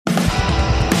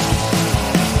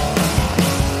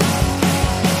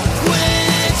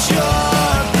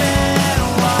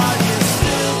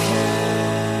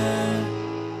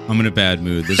I'm in a bad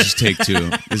mood. This is take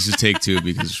two. This is take two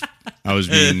because I was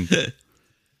being...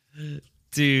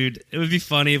 Dude, it would be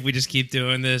funny if we just keep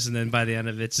doing this and then by the end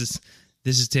of it, it's just,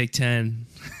 this is take 10.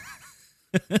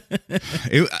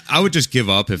 I would just give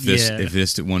up if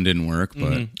this one didn't work,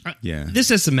 but yeah. This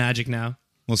has some magic now.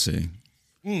 We'll see.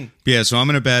 Yeah, so I'm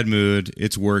in a bad mood.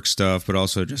 It's work stuff, but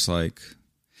also just like,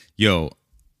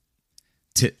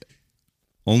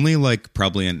 only like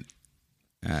probably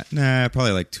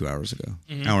probably like 2 hours ago,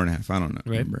 hour and a half. I don't know.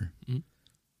 Right. Remember?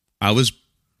 I was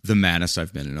the maddest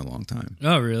I've been in a long time.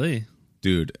 Oh, really?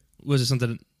 Dude. Was it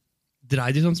something... Did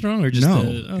I do something wrong or just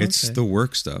it's the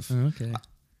work stuff. Oh, okay.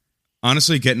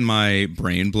 Honestly, getting my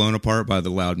brain blown apart by the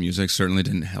loud music certainly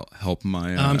didn't help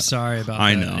my... I'm sorry about that.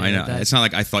 I know. It's not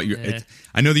like I thought you...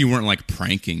 I know that you weren't like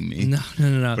pranking me. No.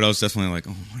 But I was definitely like,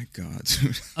 oh my God.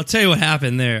 I'll tell you what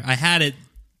happened there. I had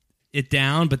it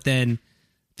down, but then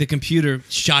the computer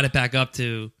shot it back up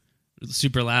to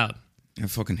super loud. I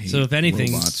fucking hate. So if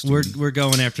anything, robots, we're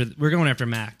going after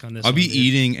Mac on this. I'll be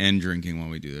eating and drinking while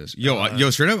we do this. Yo,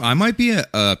 straight up, I might be a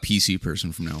PC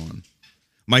person from now on.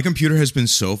 My computer has been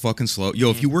so fucking slow.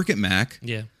 Yo, if you work at Mac,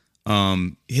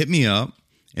 hit me up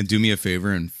and do me a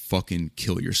favor and fucking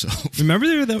kill yourself.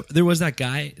 Remember there was that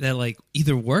guy that like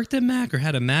either worked at Mac or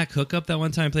had a Mac hookup that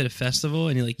one time, played a festival,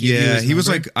 and he was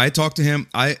like, I talked to him.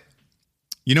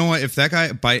 You know what? If that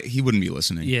guy, he wouldn't be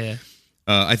listening. Yeah.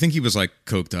 I think he was like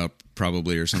coked up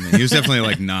probably or something. He was definitely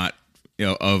like not,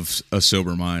 of a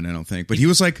sober mind, I don't think. But he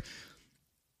was like,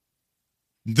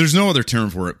 there's no other term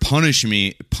for it. Punishing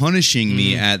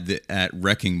me at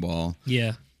Wrecking Ball.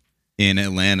 Yeah. In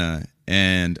Atlanta.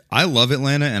 And I love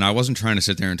Atlanta, and I wasn't trying to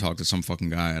sit there and talk to some fucking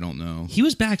guy I don't know. He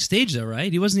was backstage though,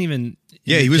 right? He wasn't even.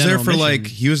 He was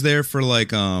there for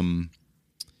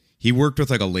he worked with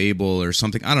like a label or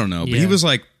something. I don't know, but he was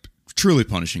like truly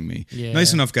punishing me. Yeah.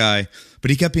 Nice enough guy,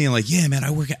 but he kept being like, "Yeah, man, I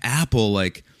work at Apple.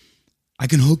 Like, I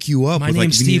can hook you up." My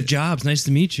name's Steve Jobs. Nice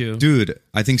to meet you, dude.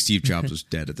 I think Steve Jobs was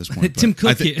dead at this point. Tim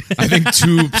Cook. I think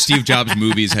 2 Steve Jobs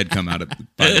movies had come out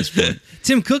by this point.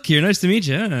 Tim Cook here. Nice to meet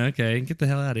you. Oh, okay, get the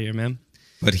hell out of here, man.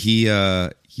 But he,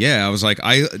 I was like,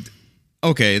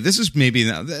 okay, this is maybe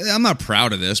I'm not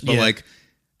proud of this, but like.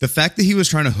 The fact that he was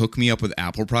trying to hook me up with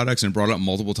Apple products and brought it up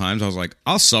multiple times, I was like,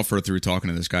 I'll suffer through talking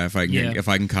to this guy if I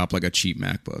can cop like a cheap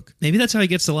MacBook. Maybe that's how he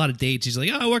gets a lot of dates. He's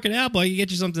like, "Oh, I work at Apple. I can get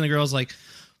you something." The girl's like,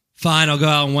 "Fine, I'll go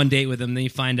out on one date with him." Then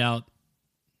you find out.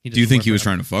 Do you think he was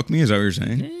trying to fuck me? Is that what you're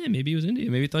saying? Yeah, maybe he was into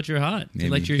you. Maybe he thought you were hot. Maybe. He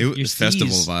liked your it was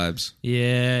festival vibes.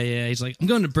 Yeah. He's like, "I'm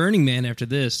going to Burning Man after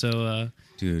this, so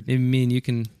dude, maybe me and you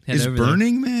can head over there." Is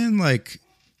Burning Man like?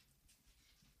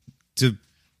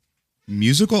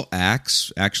 Musical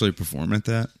acts actually perform at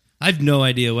that? I have no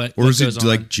idea what is goes it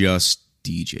like just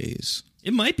DJs?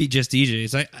 It might be just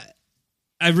DJs.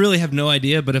 I really have no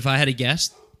idea, but if I had a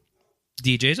guess,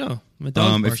 DJs.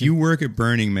 If you work at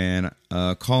Burning Man,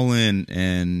 call in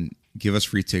and give us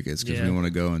free tickets because we want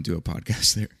to go and do a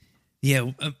podcast there.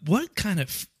 Yeah, what kind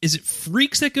of is it?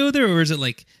 Freaks that go there, or is it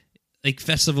like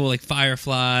festival, like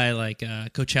Firefly, like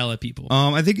Coachella people?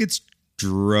 I think it's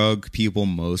drug people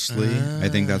mostly. I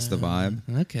think that's the vibe.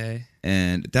 Okay.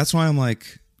 And that's why I'm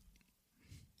like,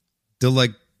 do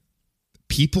like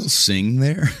people sing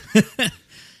there?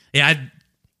 Yeah, I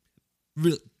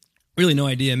really no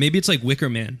idea. Maybe it's like Wicker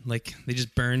Man. Like they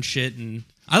just burn shit, and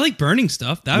I like burning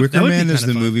stuff. Wicker Man is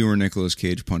the movie where Nicolas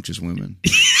Cage punches women.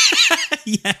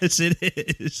 Yes, it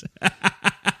is.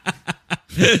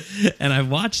 And I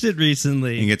watched it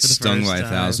recently. And gets stung by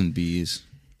 1,000 bees.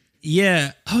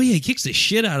 Yeah. Oh, yeah. He kicks the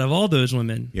shit out of all those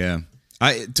women. Yeah.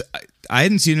 I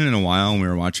hadn't seen it in a while when we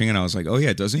were watching it. I was like, oh,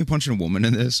 yeah, doesn't he punch a woman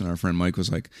in this? And our friend Mike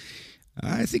was like,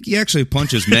 I think he actually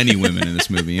punches many women in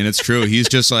this movie. And it's true. He's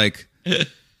just like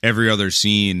every other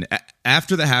scene.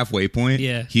 After the halfway point,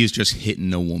 he's just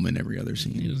hitting a woman every other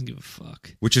scene. He doesn't give a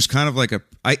fuck. Which is kind of like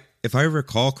if I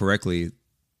recall correctly,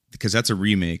 because that's a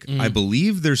remake, I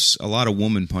believe there's a lot of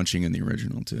woman punching in the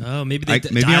original, too. Oh, maybe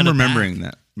I'm remembering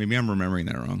that. Maybe I'm remembering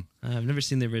that wrong. I've never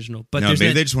seen the original, but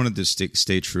maybe they just wanted to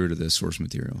stay true to the source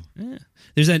material. Yeah,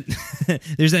 there's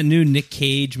that new Nick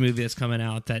Cage movie that's coming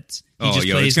out. That's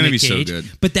it's gonna be so good.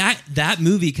 But that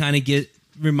movie kind of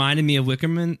reminded me of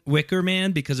Wicker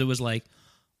Man because it was like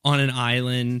on an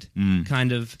island,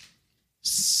 kind of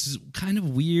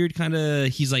weird,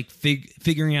 he's like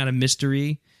figuring out a mystery.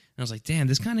 And I was like, damn,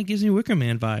 this kind of gives me Wicker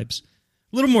Man vibes.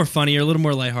 A little more funnier, a little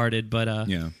more lighthearted, but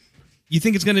yeah. You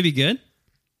think it's gonna be good?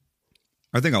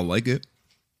 I think I'll like it.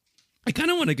 I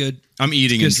kind of want to go. I'm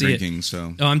eating and drinking,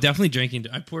 so. Oh, I'm definitely drinking.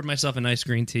 I poured myself a nice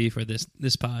green tea for this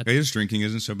pod. I guess drinking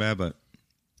isn't so bad, but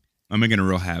I'm making a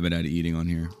real habit out of eating on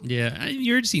here. Yeah,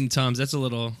 you're just eating Tums. That's a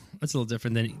little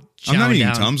different than I'm not eating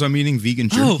down. Tums. I'm eating vegan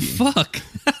jerky. Oh fuck!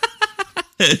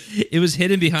 It was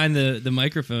hidden behind the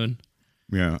microphone.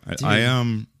 Yeah, I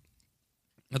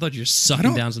thought you were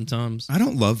sucking down some Tums. I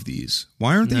don't love these.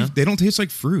 Why aren't they? They don't taste like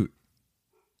fruit.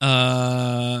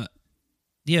 Yeah,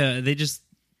 they just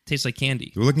taste like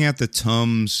candy. We're looking at the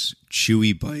Tums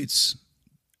Chewy Bites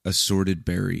assorted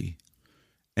berry,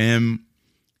 and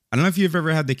I don't know if you've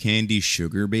ever had the candy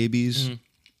Sugar Babies,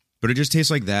 but it just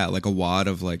tastes like that, like a wad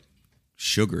of like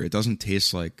sugar. It doesn't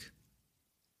taste like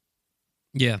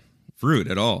fruit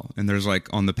at all. And there's like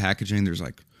on the packaging, there's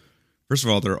like, first of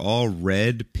all, they're all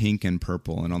red, pink, and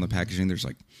purple, and on the packaging, there's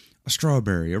like a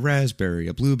strawberry, a raspberry,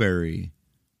 a blueberry.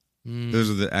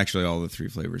 Those are actually all the 3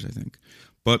 flavors, I think.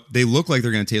 But they look like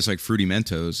they're going to taste like Fruity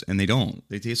Mentos, and they don't.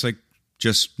 They taste like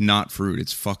just not fruit.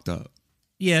 It's fucked up.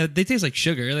 Yeah, they taste like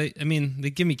sugar. They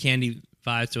give me candy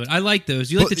vibes to it. I like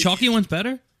those. You like the chalky ones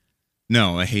better?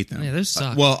 No, I hate them. Yeah, those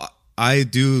suck. Well, I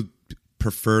do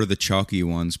prefer the chalky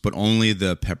ones, but only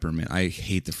the peppermint. I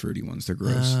hate the fruity ones. They're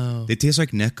gross. Oh. They taste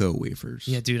like Necco wafers.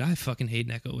 Yeah, dude, I fucking hate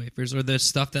Necco wafers. Or the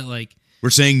stuff that like... We're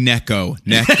saying Necco.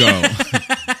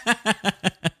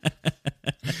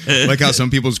 Like how some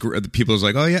people's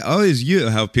like, oh yeah, oh is you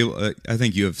how people. I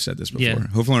think you have said this before. Yeah.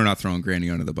 Hopefully, we're not throwing Granny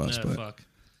under the bus, but fuck.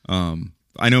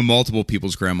 I know multiple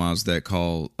people's grandmas that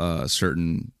call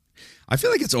certain. I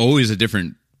feel like it's always a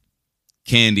different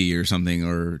candy or something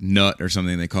or nut or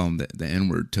something. They call them the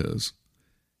N-word toes.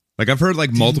 Like I've heard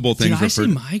like multiple things. Did I say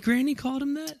my granny called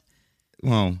him that?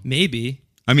 Well, maybe.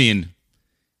 I mean.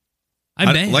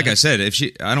 Like I said,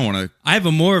 I don't want to. I have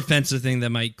a more offensive thing that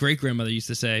my great grandmother used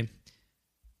to say,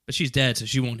 but she's dead, so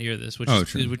she won't hear this, which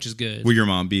is good. Will your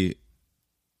mom be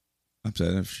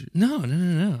upset if she? No.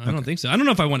 I don't think so. I don't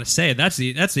know if I want to say it. That's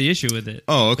the issue with it.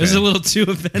 Oh, okay. It was a little too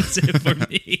offensive for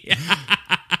me.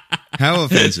 How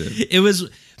offensive? It was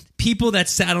people that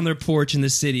sat on their porch in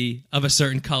the city of a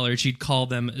certain color. She'd call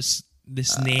them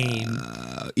this name,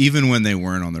 even when they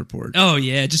weren't on their porch. Oh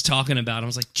yeah, just talking about it. I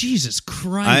was like, Jesus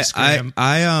Christ, Graham.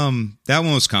 That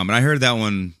one was common. I heard that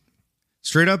one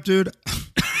straight up, dude.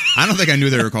 I don't think I knew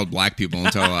they were called black people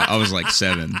until I was like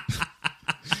 7.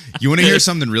 You want to hear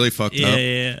something really fucked up?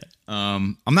 Yeah.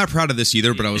 I'm not proud of this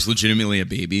either, but I was legitimately a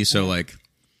baby. So like,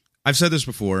 I've said this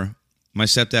before. My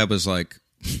stepdad was like,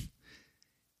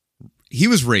 he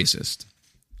was racist,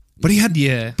 but he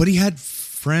had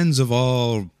friends of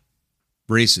all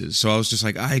races. So I was just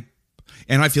like, I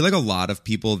feel like a lot of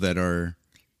people that are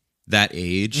that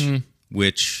age,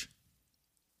 which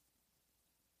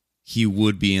he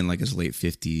would be in like his late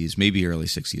 50s, maybe early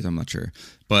 60s, I'm not sure.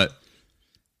 But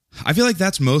I feel like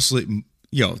that's mostly,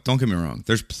 don't get me wrong.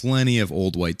 There's plenty of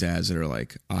old white dads that are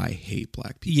like, I hate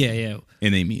black people. Yeah.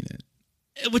 And they mean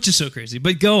it. Which is so crazy.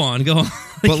 But go on.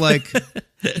 But like,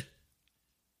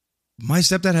 my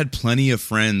stepdad had plenty of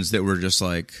friends that were just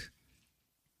like,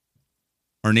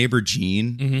 our neighbor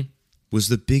Gene was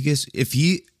the biggest. If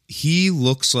he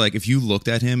looks like, if you looked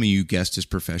at him and you guessed his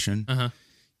profession,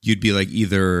 you'd be like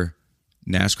either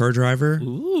NASCAR driver,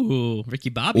 ooh, Ricky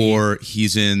Bobby, or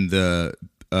he's in the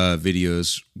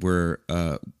videos where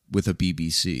with a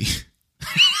BBC.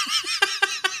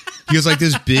 He was like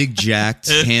this big, jacked,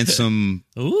 handsome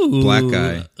black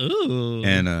guy. Ooh,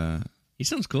 and he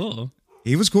sounds cool.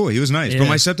 He was cool. He was nice. Yeah. But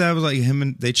my stepdad was like him,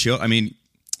 and they chill. I mean,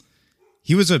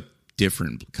 he was a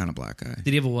different kind of black guy. Did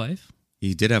he have a wife?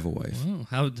 He did have a wife. Oh,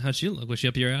 how'd she look? Was she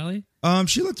up your alley?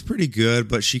 She looked pretty good,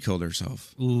 but she killed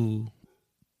herself. Ooh.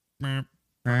 Yo,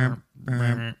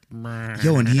 and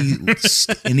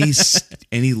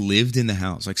he lived in the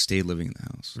house, like stayed living in the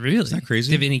house. Really? Is that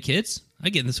crazy? Did he have any kids? I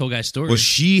get in this whole guy's story. Well,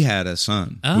 she had a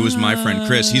son who was my friend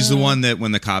Chris. He's the one that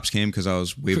when the cops came because I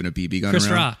was waving a BB gun Chris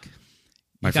around. Rock.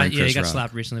 My friend Chris he got Rock.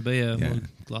 slapped recently, but we'll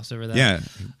gloss over that. Yeah.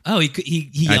 Oh, he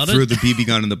yelled I threw the BB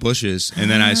gun in the bushes,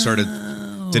 and then I started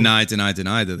deny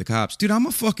to the cops. Dude, I'm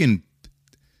a fucking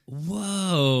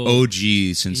OG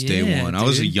since day one. I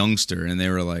was a youngster, and they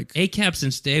were like... ACAB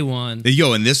since day one.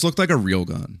 Yo, and this looked like a real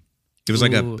gun. It was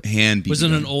like a hand BB Was it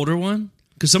gun. an older one?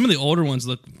 Because some of the older ones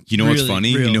look You know what's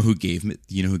funny? real. You know who gave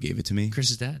it to me?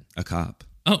 Chris's dad. A cop.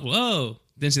 Oh, whoa.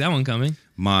 Didn't see that one coming.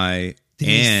 My Did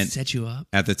he aunt set you up?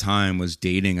 at the time was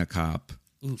dating a cop.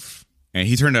 Oof. And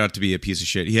he turned out to be a piece of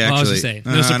shit. He actually, I was gonna say,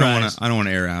 no surprise. I don't want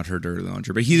to air out her dirty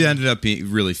laundry, but he ended up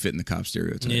being really fitting the cop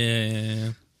stereotype.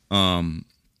 Yeah.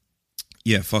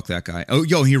 Yeah, fuck that guy. Oh,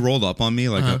 yo, he rolled up on me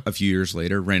like a few years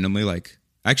later, randomly, like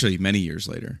actually many years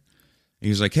later. And he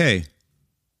was like, "Hey,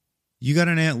 you got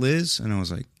an Aunt Liz?" And I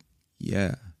was like,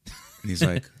 "Yeah." And he's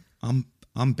like,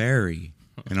 "I'm Barry."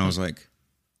 And I was like,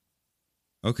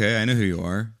 "Okay, I know who you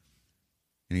are."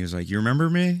 And he was like, "You remember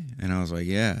me?" And I was like,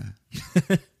 "Yeah."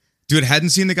 Dude,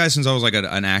 hadn't seen the guy since I was like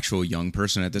an actual young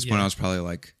person. At this point, I was probably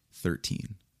like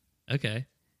 13. Okay.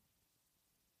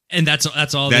 And that's all.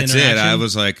 That's the it. interaction? I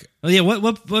was like, oh yeah.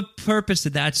 What purpose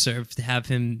did that serve to have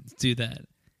him do that?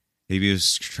 maybe he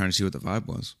was trying to see what the vibe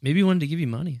was. Maybe he wanted to give you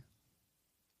money.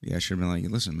 Yeah, I should have been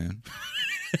like, "Listen, man,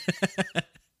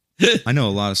 I know a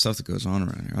lot of stuff that goes on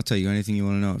around here. I'll tell you anything you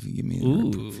want to know if you give me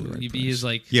for the right you'd be price." his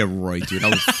like. Yeah, right, dude. I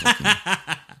would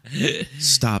fucking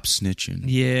stop snitching.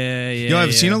 Yeah. Yo,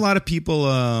 I've seen a lot of people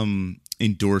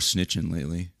endorse snitching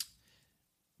lately.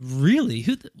 Really?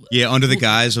 Yeah, under the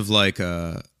guise of like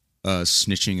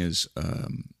snitching is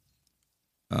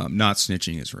not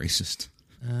snitching is racist.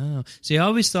 Oh, see, I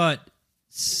always thought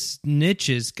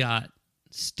snitches got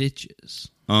stitches.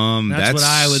 That's what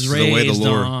I was the way the raised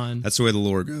lore, on. That's the way the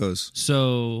lore goes.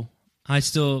 So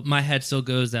my head still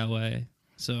goes that way.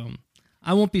 So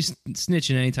I won't be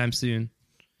snitching anytime soon.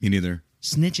 Me neither.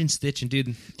 Stitching,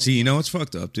 dude. See, you know what's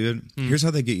fucked up, dude? Here's how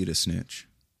they get you to snitch.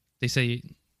 They say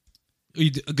a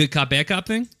good cop, bad cop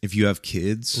thing. If you have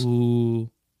kids, Ooh.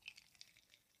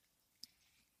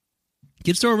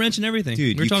 Kids throw a wrench and everything.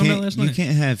 dude, we were talking about last you night.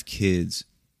 can't have kids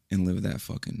and live that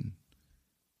fucking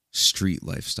street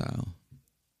lifestyle.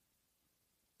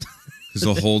 Because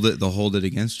they'll hold it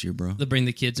against you, bro. They'll bring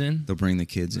the kids in. They'll bring the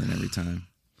kids in every time.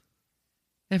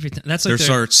 Every time. That's like They'll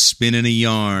start spinning a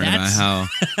yarn about how.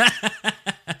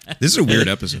 This is a weird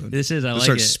episode. This is. I They'll like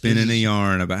start it. spinning a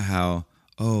yarn about how,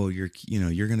 oh, you're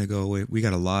gonna go away. We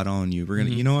got a lot on you. We're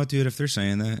gonna. You know what, dude? If they're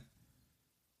saying that,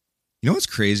 you know what's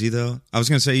crazy though? I was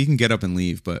gonna say you can get up and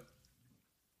leave, but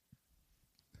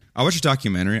I watched a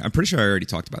documentary. I'm pretty sure I already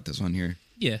talked about this on here.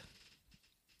 Yeah.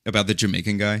 About the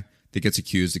Jamaican guy that gets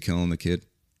accused of killing the kid.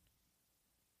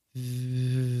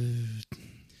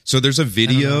 So there's a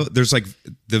video. There's like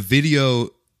the video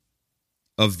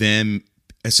of them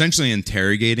essentially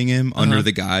interrogating him under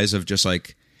the guise of just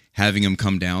like having him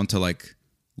come down to like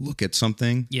look at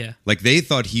something. Yeah. Like they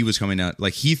thought he was coming out.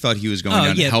 Like he thought he was going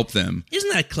down to help them.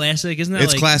 Isn't that classic? Isn't that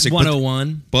It's like classic,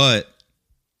 101? But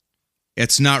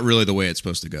it's not really the way it's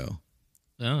supposed to go.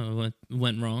 Oh, it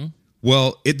went wrong.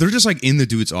 Well, they're just like in the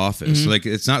dude's office. Like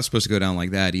it's not supposed to go down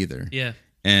like that either. Yeah.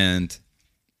 And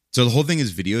so the whole thing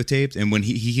is videotaped. And when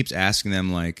he keeps asking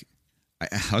them, like,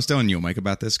 I was telling you, Mike,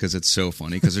 about this because it's so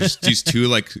funny because there's these two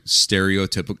like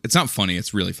stereotypical. It's not funny.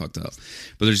 It's really fucked up.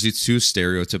 But there's these two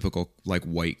stereotypical like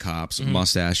white cops,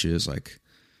 mustaches, like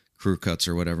crew cuts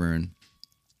or whatever, and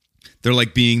they're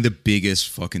like being the biggest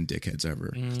fucking dickheads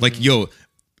ever. Like, yo,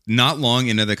 not long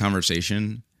into the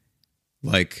conversation,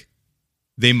 like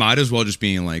they might as well just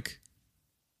being like,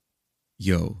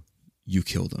 yo, you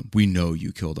killed him. We know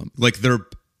you killed him. Like they're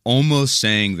almost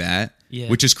saying that. Yeah.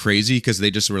 Which is crazy because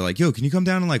they just were like, "Yo, can you come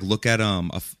down and like look at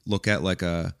like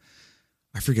a,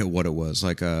 I forget what it was,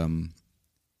 like I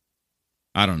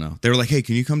don't know." They were like, "Hey,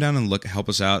 can you come down and help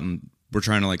us out? And we're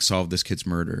trying to like solve this kid's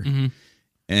murder."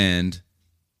 And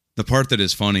the part that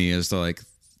is funny is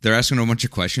they're asking him a bunch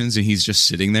of questions and he's just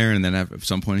sitting there, and then at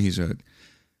some point he's like,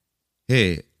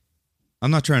 "Hey,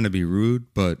 I'm not trying to be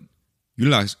rude, but you're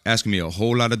like asking me a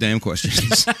whole lot of damn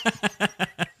questions."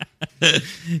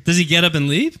 Does he get up and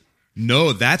leave?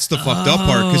 No, that's the fucked up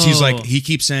part because he's like, he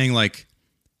keeps saying like,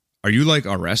 "Are you like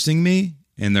arresting me?"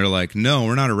 And they're like, "No,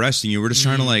 we're not arresting you. We're just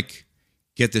trying to like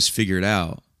get this figured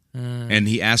out." And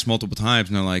he asked multiple times,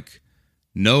 and they're like,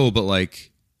 "No, but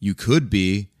like you could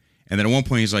be." And then at one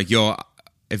point he's like, "Yo,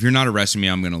 if you're not arresting me,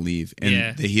 I'm gonna leave."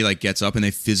 And he like gets up and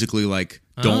they physically like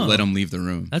don't let him leave the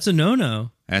room. That's a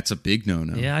no-no. That's a big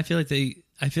no-no. Yeah, I feel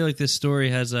like this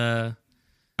story has a.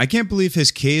 I can't believe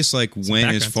his case like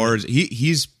went as far as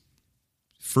he's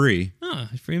free. Oh,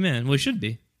 free man. Well, he should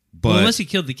be. But well, unless he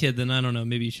killed the kid, then I don't know.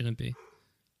 Maybe he shouldn't be.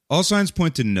 All signs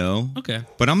point to no. Okay.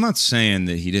 But I'm not saying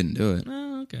that he didn't do it.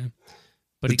 Oh, okay.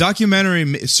 But the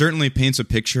documentary certainly paints a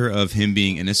picture of him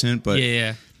being innocent, but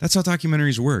that's how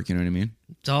documentaries work. You know what I mean?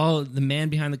 It's all the man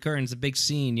behind the curtain. It's a big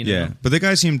scene, you know? Yeah. But the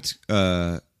guy seemed...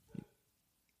 Honestly,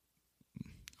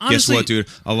 guess what, dude?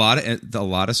 A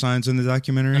lot of signs in the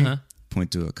documentary point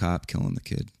to a cop killing the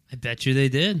kid. I bet you they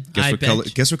did.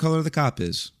 Guess what color the cop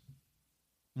is?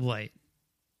 White.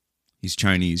 He's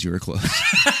Chinese. You were close.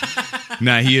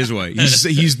 Nah, he is white.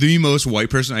 He's the most white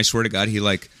person. I swear to God, he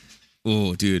like...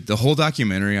 Oh, dude, the whole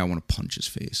documentary, I want to punch his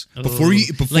face. Before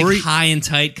high and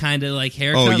tight kind of like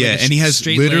haircut. Oh, yeah, like and he has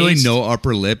literally no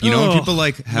upper lip. You know when people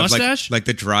like have mustache? like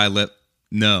the dry lip?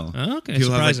 No. Oh, okay,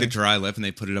 people have like surprising. the dry lip and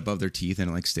they put it above their teeth and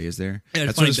it like stays there. Yeah,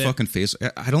 that's what his fucking face...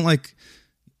 I don't like...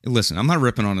 Listen, I'm not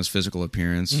ripping on his physical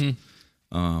appearance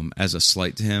as a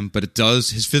slight to him, but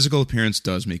his physical appearance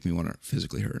does make me want to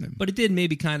physically hurt him. But it did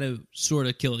maybe kind of sort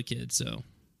of kill the kid, so...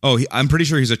 Oh, I'm pretty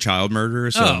sure he's a child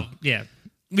murderer. So, Oh, yeah.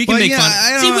 We can But make yeah, fun.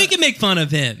 I See, don't- we can make fun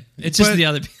of him. It's just But- the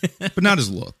other. but not his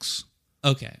looks.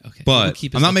 Okay. But We'll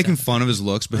keep his I'm not looks making out. fun of his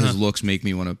looks, but his looks make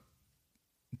me want to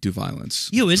do violence.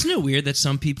 Yo, isn't it weird that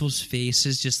some people's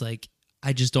faces just like,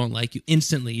 I just don't like you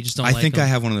instantly? You just don't I like think them. I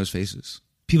have one of those faces.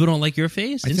 People don't like your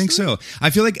face? I think instantly? so. I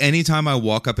feel like anytime I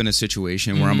walk up in a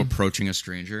situation where I'm approaching a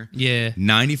stranger, Yeah.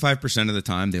 95% of the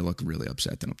time they look really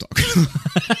upset that I'm talking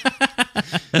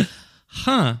to them.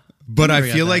 Huh. But I never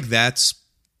got feel that. like that's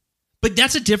But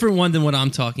that's a different one than what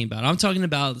I'm talking about. I'm talking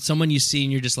about someone you see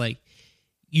and you're just like,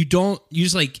 you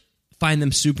just like find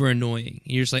them super annoying.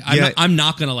 You're just like, I'm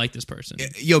not going to like this person.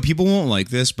 yo, people won't like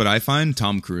this, but I find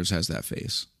Tom Cruise has that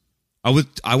face. I want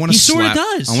to He sorta slap.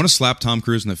 does. I want to slap Tom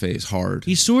Cruise in the face hard.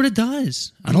 He sort of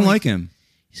does. I don't like him.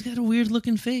 He's got a weird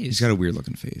looking face. He's got a weird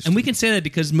looking face. and we can say that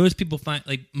because most people find,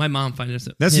 like, my mom finds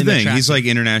him That's the thing. attractive. He's like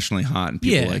internationally hot, and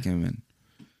people Yeah. like him. And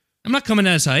I'm not coming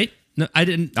at his height. No, I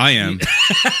didn't. I am.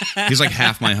 He's like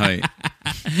half my height.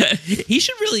 He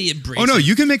should really embrace. Oh no, it.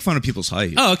 you can make fun of people's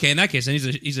height. Oh, okay. In that case, then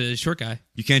he's a short guy.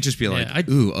 You can't just be like,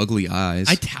 Yeah, ooh, ugly eyes.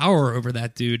 I tower over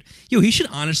that dude. Yo, he should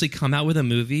honestly come out with a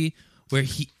movie where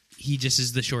he just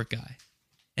is the short guy,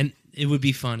 and it would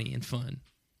be funny and fun.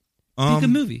 Be a good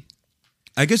movie.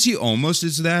 I guess he almost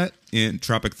is that in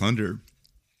Tropic Thunder.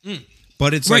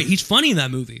 But it's Right, like, he's funny in that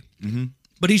movie. Mm-hmm.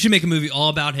 But he should make a movie all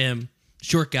about him,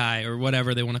 short guy or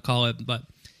whatever they want to call it, but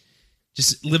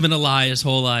just living a lie his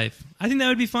whole life. I think that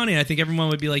would be funny. I think everyone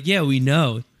would be like, yeah, we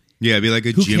know. yeah, it'd be like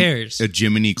Who cares? a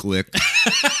Jiminy Glick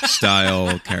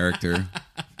style character.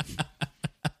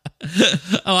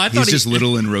 Oh, I thought He's just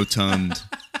little and rotund.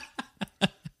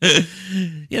 yeah,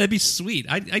 that'd be sweet.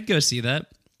 I'd go see that.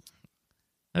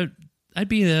 I'd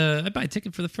buy a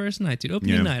ticket for the first night, dude.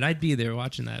 Opening Yeah. night, I'd be there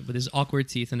watching that with his awkward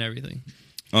teeth and everything.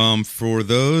 For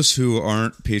those who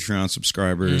aren't Patreon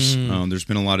subscribers, there's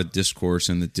been a lot of discourse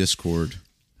in the Discord.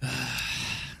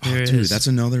 There Dude, is. that's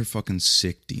another fucking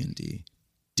sick D&D.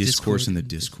 Discourse Discord. in the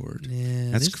Discord.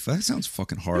 Yeah, that sounds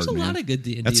fucking hard, there's a man. lot of good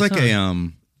D&D. That's like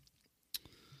a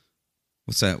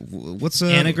what's that? What's a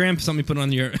anagram. Something put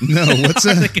on your No, what's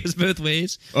a that goes both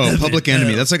ways. Oh, Public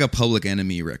Enemy. That's like a Public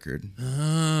Enemy record.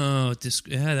 Oh,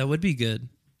 yeah, that would be good.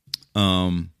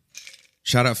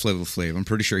 Shout out Flavor Flav. I'm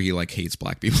pretty sure he like hates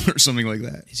black people or something like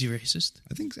that. Is he racist?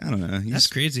 I think I don't know. That's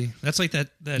crazy. That's like that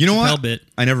You know Chappelle what? bit.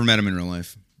 I never met him in real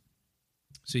life.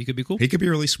 So he could be cool. He could be a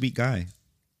really sweet guy.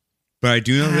 But I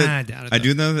do know I doubt it, I though.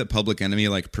 do know that Public Enemy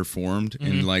like performed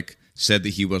and like said that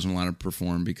he wasn't allowed to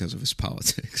perform because of his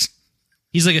politics.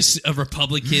 He's like a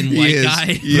Republican white He is.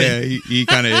 guy. Yeah, he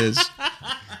kind of is.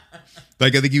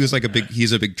 Like I think he was like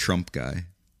he's a big Trump guy.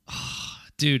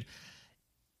 Dude,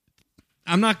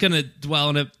 I'm not gonna dwell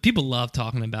on it. People love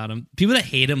talking about him. People that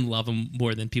hate him love him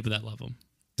more than people that love him.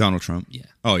 Donald Trump. Yeah.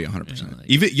 Oh yeah, 100%. Yeah, like-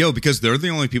 Even because they're the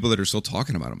only people that are still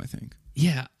talking about him. I think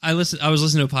Yeah, I was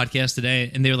listening to a podcast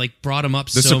today, and they were like brought him up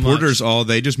the so supporters much.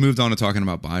 they just moved on to talking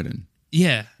about Biden.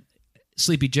 Yeah,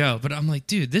 Sleepy Joe. But I'm like,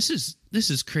 dude, this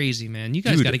is crazy, man. You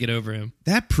guys Dude. got to get over him.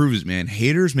 That proves, man,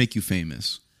 haters make you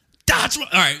famous. That's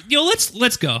what. All right, yo,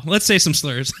 let's go. Let's say some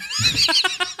slurs.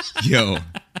 Yo.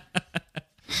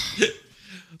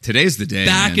 Today's the day.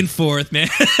 Back man. and forth, man.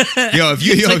 Yo,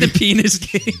 It's like the penis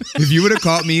game. if you would have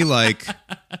caught me like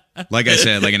I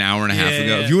said, like an hour and a half Yeah,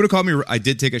 ago, yeah. if you would have caught me, I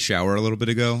did take a shower a little bit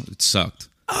ago. It sucked.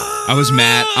 I was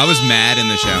mad. I was mad in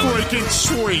the shower, Freaking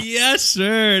sweet. Yes,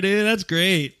 sir, dude. That's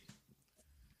great.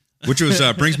 which was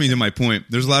brings me to my point.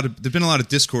 There's been a lot of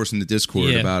discourse in the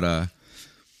Discord Yeah. about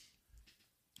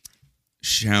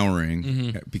showering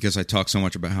Mm-hmm. because I talk so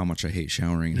much about how much I hate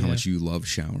showering and how Yeah. much you love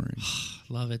showering.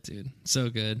 Love it, dude. So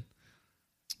good.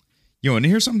 Yo, and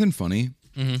here's something funny.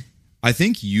 Mm-hmm. I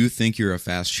think you think you're a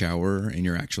fast shower and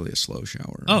you're actually a slow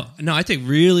shower. Oh no, I take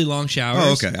really long showers.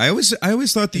 Oh, okay. I always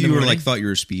thought that In the you were morning? thought you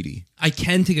were speedy. I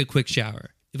can take a quick shower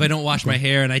if I don't wash my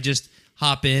hair and I just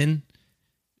hop in,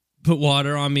 put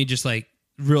water on me, just like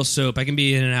real soap. I can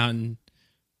be in and out in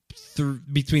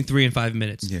between 3 and 5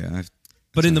 minutes. Yeah,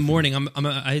 But in the morning,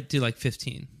 I do like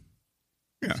 15.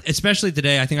 Yeah. Especially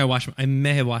today, I think I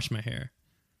may have washed my hair.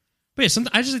 But yeah,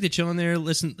 I just like to chill in there,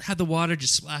 listen, have the water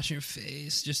just splash in your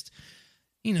face, just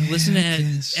listen to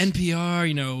guess.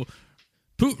 NPR.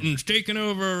 Putin's taking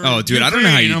over. Oh, dude, I don't know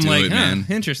how you Ukraine. I'm do like, it, man.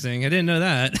 Interesting. I didn't know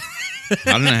that.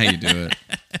 I don't know how you do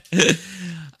it.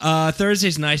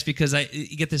 Thursday's nice because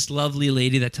you get this lovely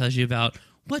lady that tells you about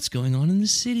what's going on in the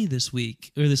city this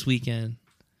week or this weekend.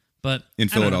 But In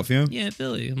I don't know. Philadelphia? Yeah,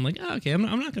 Philly. I'm like, oh, okay, I'm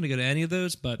not going to go to any of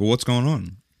those, but Well, what's going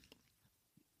on?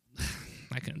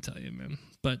 I couldn't tell you, man.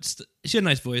 But she had a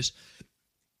nice voice.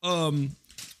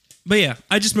 But yeah,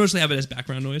 I just mostly have it as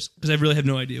background noise because I really have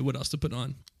no idea what else to put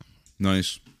on.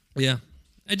 Nice. Yeah.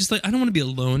 I don't want to be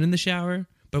alone in the shower,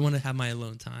 but I want to have my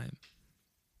alone time.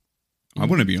 I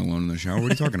wouldn't be alone in the shower. What are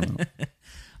you talking about?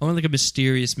 I want like a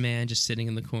mysterious man just sitting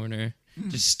in the corner,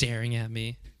 just staring at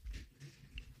me.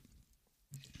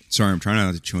 Sorry, I'm trying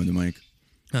not to chew in the mic.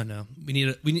 Oh no, we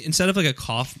need instead of like a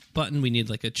cough button, we need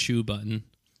like a chew button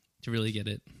to really get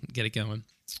it going.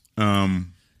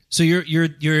 So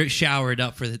you're showered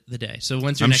up for the day. So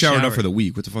once you're I'm showered up for the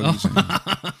week. What the fuck are you saying?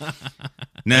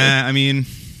 Nah, I mean,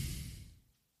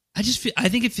 I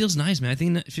think it feels nice, man. I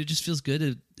think that it just feels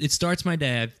good. It starts my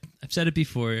day. I've said it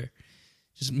before. It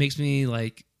just makes me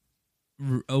like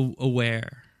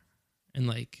aware, and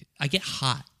like I get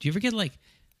hot. Do you ever get like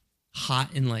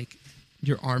hot in like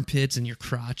your armpits and your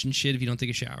crotch and shit if you don't take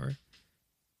a shower?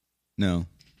 no.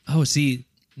 Oh, see,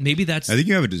 maybe that's. I think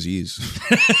you have a disease.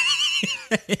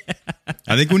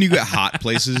 I think when you get hot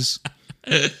places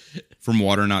from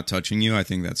water not touching you, I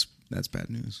think that's bad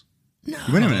news. No.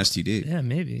 You might have an STD. Yeah,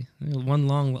 maybe one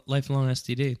lifelong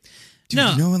STD. Dude,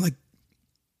 no, you know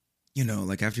when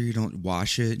like after you don't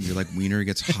wash it, your like wiener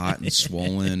gets hot and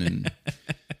swollen, and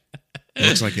it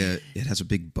looks like it has a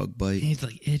big bug bite. It's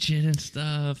like itching and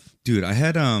stuff. Dude, I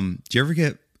had do you ever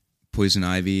get poison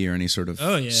ivy or any sort of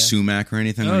sumac or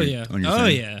anything? Oh on yeah. On your Oh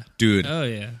thing? yeah. Dude. Oh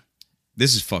yeah.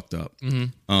 This is fucked up.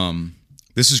 Mm-hmm.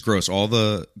 This is gross. All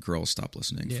the girls stop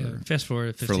listening. Yeah. Fast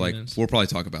forward 15 minutes. We'll probably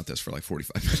talk about this for like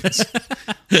 45 minutes.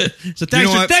 So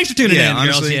thanks for tuning in,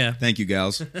 honestly, girls. Yeah. Thank you,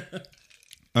 gals.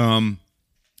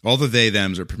 All the they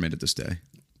thems are permitted to stay.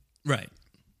 Right.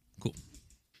 Cool.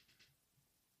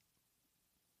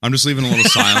 I'm just leaving a little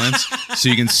silence so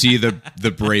you can see the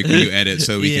break when you edit,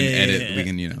 so we can edit. Yeah. We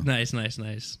can Nice.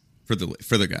 for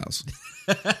the gals.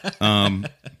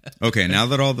 Okay, now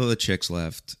that all the chicks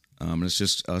left, it's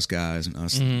just us guys and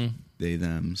us they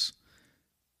thems.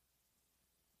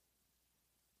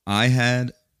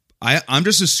 I'm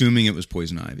just assuming it was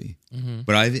poison ivy,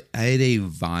 but I had a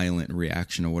violent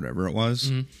reaction to whatever it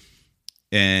was,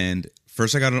 and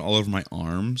first I got it all over my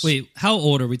arms. Wait, how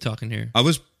old are we talking here? I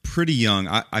was pretty young.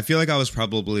 I feel like I was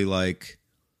probably like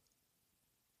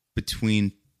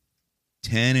between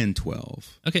 10 and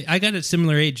 12. Okay, I got a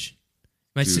similar age.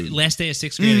 My last day of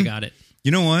 6th grade, I got it.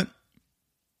 You know what?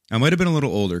 I might have been a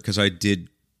little older because I do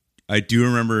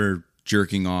remember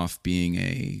jerking off being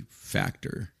a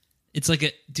factor. It's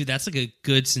like that's like a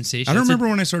good sensation. I don't remember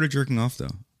when I started jerking off though.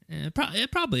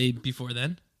 Probably before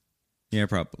then. Yeah,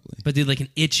 probably. But dude, like an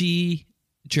itchy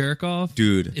jerk off,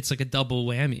 dude, it's like a double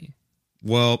whammy.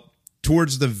 Well,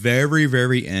 towards the very,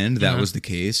 very end, that was the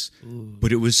case. Ooh.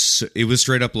 But it was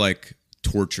straight up like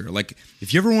torture. Like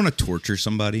if you ever want to torture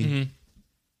somebody,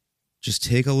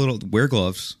 just wear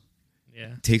gloves.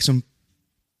 Yeah. Take some.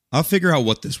 I'll figure out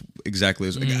what this exactly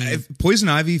is. Like, poison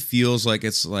ivy feels like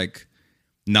it's like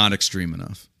not extreme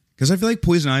enough because I feel like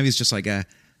poison ivy is just like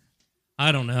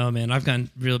I don't know, man. I've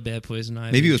gotten real bad poison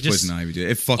ivy. Maybe it was poison ivy,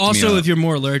 dude. It fucked me up. Also, if you're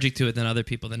more allergic to it than other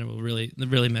people, then it will really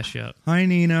mess you up. Hi,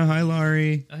 Nina. Hi,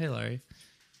 Laurie. Oh, hey, Laurie.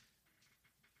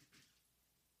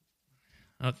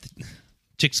 Oh, the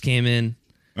chicks came in.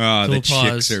 Oh, the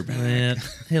chicks are back. Yeah.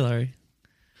 Hey, Laurie.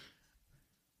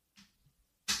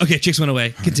 Okay, chicks went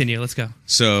away. Continue. Let's go.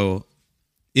 So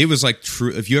it was like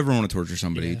true. If you ever want to torture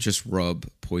somebody, just rub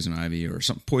poison ivy or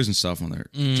some poison stuff on their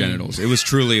genitals. It was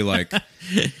truly like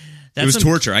it was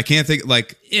torture. I can't think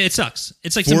like it sucks.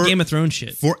 It's like some Game of Thrones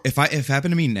shit. If it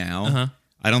happened to me now,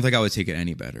 I don't think I would take it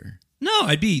any better. No,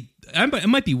 it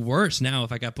might be worse now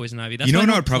if I got poison ivy. That's you know what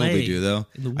I would probably do though.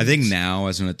 I think now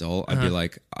as an adult, I'd be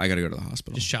like, I got to go to the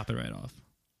hospital. Just chop it right off.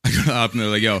 I go up and they're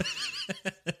like, yo.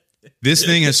 This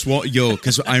thing has swollen. Yo,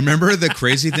 because I remember the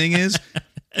crazy thing is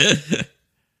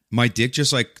my dick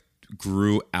just like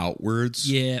grew outwards.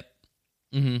 Yeah.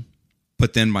 Mm-hmm.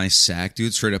 But then my sack,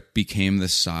 dude, straight up became the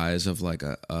size of like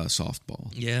a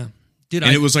softball. Yeah. Dude,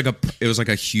 and it was like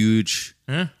a huge.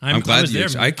 I'm glad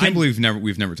I can't believe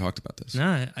we've never talked about this.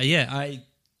 No, I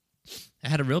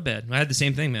had it real bad. I had the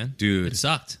same thing, man. Dude. It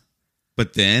sucked.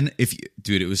 But then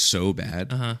it was so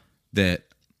bad that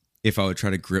if I would try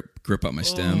to grip up my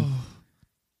stem,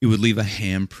 it would leave a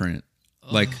handprint,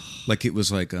 like it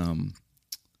was like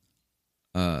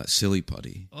silly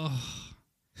putty. Oh,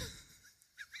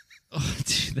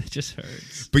 dude, that just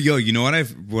hurts. But yo, you know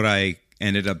what I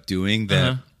ended up doing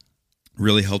that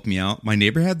really helped me out? My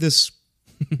neighbor had this.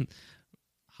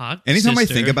 Anytime I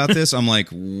think about this, I'm like,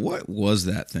 what was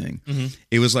that thing?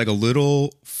 It was like a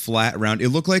little flat round. It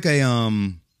looked like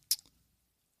a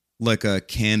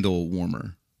candle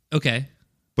warmer. Okay.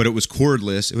 But it was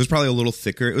cordless. It was probably a little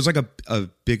thicker. It was like a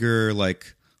bigger,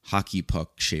 like, hockey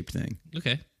puck shaped thing.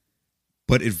 Okay.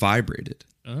 But it vibrated.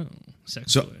 Oh,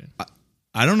 sexual. So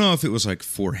I don't know if it was like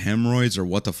for hemorrhoids or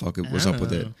what the fuck it was up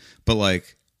with it, but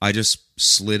like I just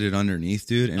slid it underneath,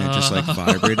 dude, and it just like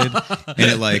vibrated, and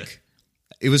it like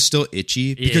it was still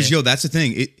itchy because that's the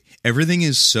thing. Everything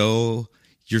is so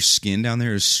your skin down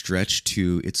there is stretched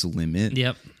to its limit.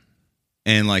 Yep.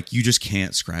 And like you just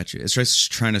can't scratch it. It's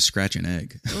just trying to scratch an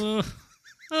egg.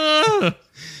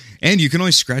 And you can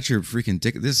only scratch your freaking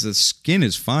dick. The skin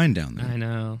is fine down there. I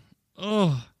know.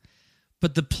 Oh.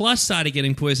 But the plus side of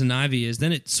getting poison ivy is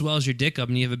then it swells your dick up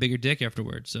and you have a bigger dick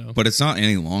afterwards. So, but it's not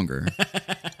any longer.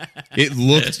 It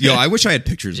looked. I wish I had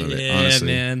pictures of it. Honestly,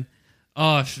 man.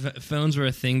 Oh, if phones were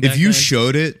a thing. Back if you then.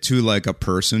 showed it to like a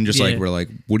person, just like we're like,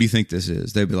 what do you think this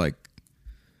is? They'd be like,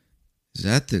 is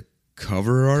that the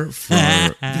cover art for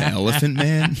the Elephant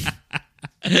Man?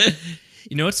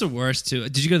 You know what's the worst too?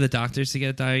 Did you go to the doctors to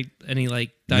get any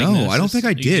like diagnosis? No, I don't think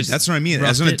I did. That's what I mean.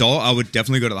 As an adult, I would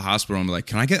definitely go to the hospital and be like,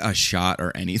 can I get a shot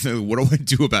or anything? What do I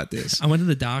do about this? I went to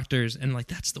the doctors and like,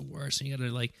 that's the worst. And you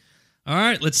gotta like, all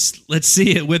right, let's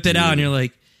see it, whip it out. And you're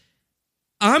like,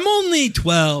 I'm only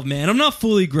 12, man. I'm not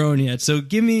fully grown yet. So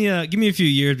give me a few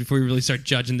years before you really start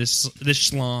judging this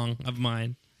schlong of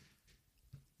mine.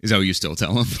 Is that what you still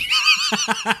tell him?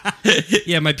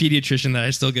 Yeah, my pediatrician that I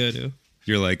still go to.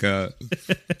 You're like on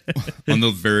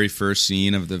the very first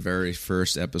scene of the very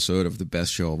first episode of the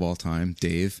best show of all time,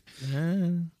 Dave,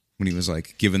 when he was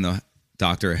like giving the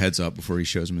doctor a heads up before he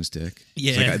shows him his dick.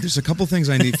 Yeah, like, there's a couple things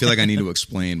feel like I need to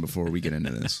explain before we get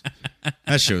into this.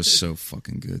 That show's so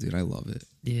fucking good, dude. I love it.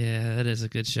 Yeah, that is a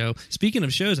good show. Speaking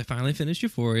of shows, I finally finished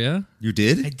Euphoria. You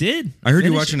did? I did. I heard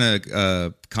you watching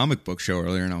a comic book show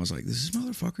earlier, and I was like, "This is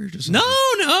motherfucker just no,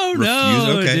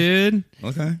 okay. Dude.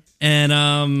 Okay.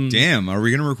 And damn, are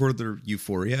we gonna record the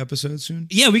Euphoria episode soon?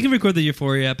 Yeah, we can record the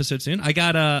Euphoria episode soon. I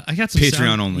got some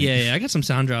Patreon only. Yeah, I got some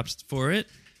sound drops for it.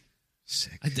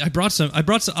 Sick. I brought some.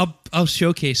 I'll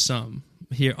showcase some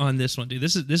here on this one, dude.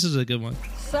 This is a good one.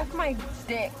 Suck my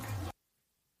dick.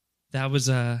 That was.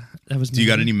 Do you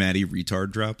got any Maddie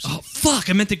retard drops? Oh fuck!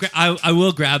 I meant to grab. I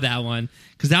will grab that one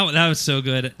because that was so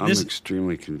good. I'm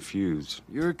extremely confused.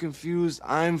 You're confused.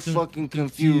 I'm fucking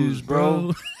confused,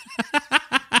 bro.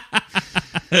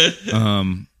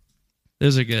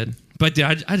 Those are good, but dude,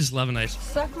 I just love a nice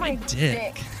suck my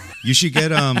dick. You should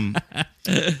get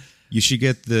You should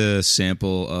get the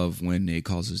sample of when Nate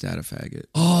calls his dad a faggot.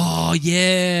 Oh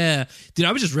yeah, dude!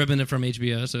 I was just ripping it from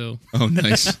HBO. So oh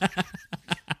nice.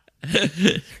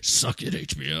 Suck it,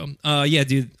 HBO. Yeah,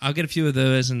 dude. I'll get a few of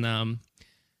those, and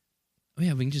we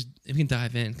can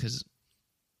dive in because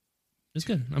it's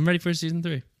good. I'm ready for season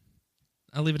 3.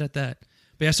 I'll leave it at that.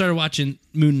 But yeah, I started watching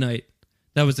Moon Knight.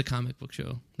 That was the comic book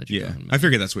show that you're talking about. I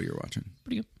figured that's what you're watching.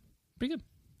 Pretty good.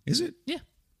 Is it? Yeah,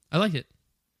 I like it.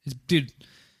 Dude,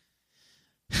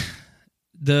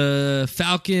 the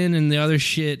Falcon and the other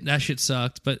shit, that shit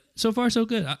sucked. But so far, so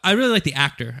good. I really like the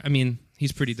actor. I mean,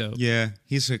 he's pretty dope. Yeah,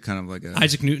 he's kind of like a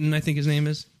Isaac Newton, I think his name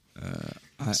is.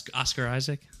 Oscar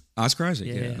Isaac. Oscar Isaac.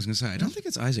 Yeah, I was gonna say I don't think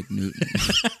it's Isaac Newton.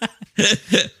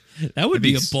 That would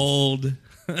be a bold.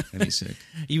 That'd be sick.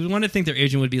 You would want to think their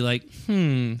agent would be like,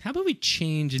 how about we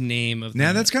change the name of?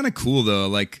 Now that's kind of cool though.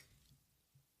 Like,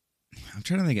 I'm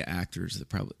trying to think of actors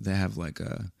that have like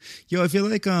a. I feel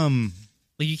like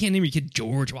you can't name your kid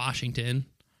George Washington.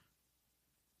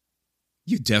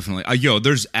 You definitely.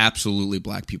 There's absolutely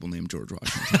black people named George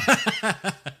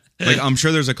Washington. Like, I'm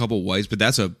sure there's a couple whites, but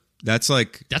that's hard.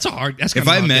 If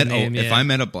I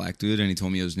met a black dude and he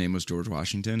told me his name was George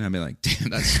Washington, I'd be like, damn,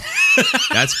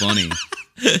 that's funny.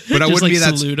 But I wouldn't be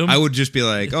that. Salute him? I would just be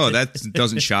like, oh, that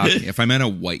doesn't shock me. If I met a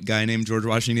white guy named George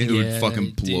Washington, it would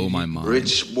fucking blow my mind.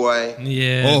 Rich boy.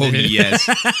 Yeah. Oh yes,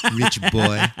 rich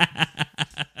boy.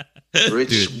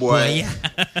 Rich boy.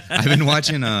 I've been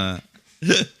watching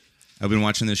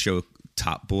this show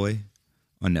Top Boy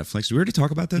on Netflix. Did we already talk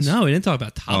about this? No, we didn't talk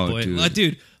about Top Boy.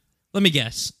 Dude. Let me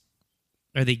guess.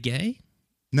 Are they gay?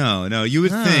 No. You would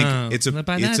think it's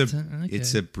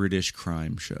it's a British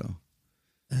crime show.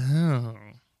 Oh,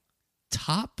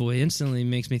 Top Boy instantly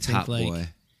makes me think Top Boy.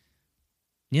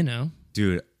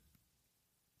 Dude.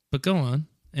 But go on.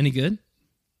 Any good?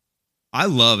 I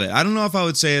love it. I don't know if I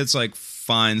would say it's like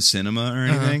fine cinema or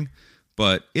anything,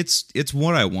 but it's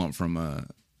what I want from a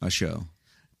show.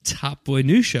 Top Boy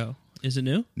new show. Is it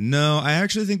new? No, I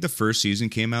actually think the first season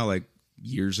came out like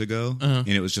years ago, and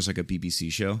it was just like a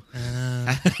BBC show.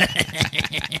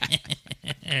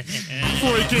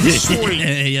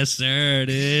 Yes, sir,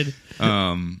 dude.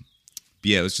 Yeah,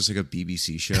 it was just like a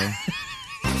BBC show. Yeah,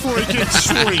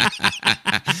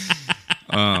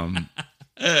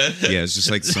 it's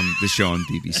just like the show on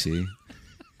BBC.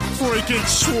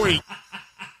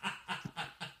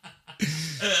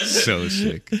 So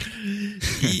sick.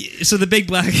 So the big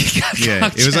black Yeah,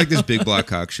 cock it was like show. this big black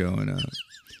cock show, and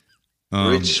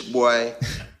Rich boy.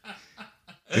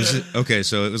 okay,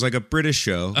 so it was like a British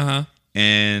show,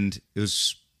 and it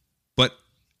was, but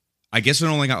I guess it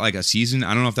only got like a season.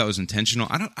 I don't know if that was intentional.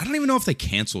 I don't even know if they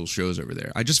cancel shows over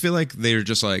there. I just feel like they're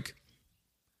just like,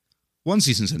 one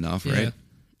season's enough, right?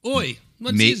 Oi,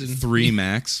 what Mate, season? 3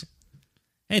 max.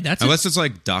 Hey, that's Unless it's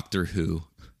like Doctor Who.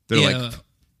 They're like,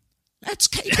 let's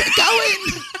keep it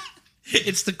going.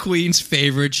 it's the Queen's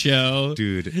favorite show.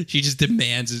 Dude, She just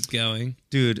demands it's going.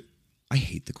 I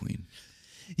hate the Queen.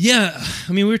 Yeah,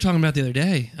 I mean, we were talking about the other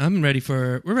day. We're ready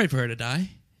for her to die.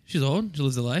 She's old. She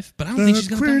lives a life, but I don't think she's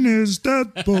gonna die. is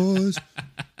dead, boys.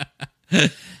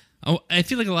 Oh, I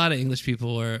feel like a lot of English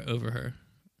people are over her.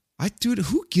 Dude,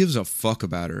 who gives a fuck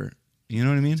about her? You know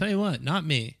what I mean? Tell you what, not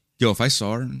me. Yo, if I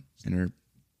saw her in her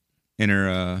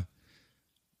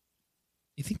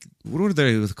You think? what are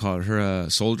they call it? Her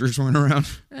soldiers running around?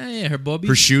 Yeah, her bobby.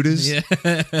 Her shooters? Yeah,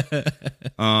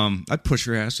 I'd push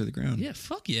her ass to the ground. yeah.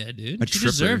 Fuck yeah, dude. I'd She trip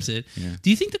her. deserves it. Yeah. Do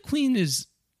you think the Queen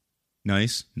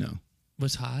Nice? No.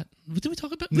 was hot? What did we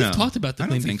talk about? No, We've talked about the I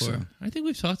don't Queen think before. so. I think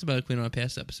we've talked about the Queen on a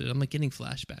past episode. I'm like getting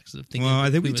flashbacks of thinking. Well, I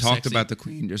the think we Queen was talked sexy. about the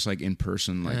Queen just like in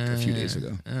person like a few days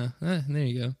ago. There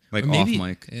you go. Like Or maybe, off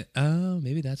mic.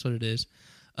 Maybe that's what it is.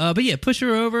 But yeah, push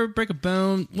her over, break a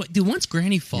bone. What, dude? Once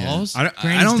Granny falls, I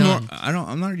Granny's don't know. done.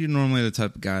 I'm not normally the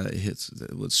type of guy that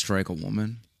would strike a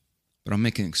woman, but I'm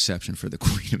making an exception for the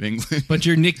Queen of England. But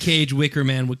your Nick Cage Wicker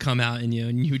Man would come out in you,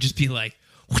 and you would just be like,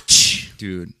 whoosh.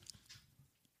 Dude,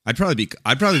 I'd probably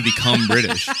become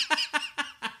British.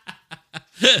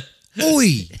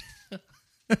 Oi!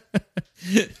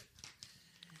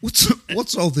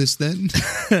 What's all this then?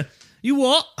 You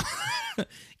what?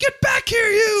 Get back here,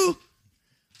 you!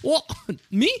 What?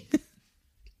 Me?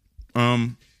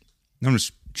 I'm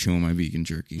just chewing my vegan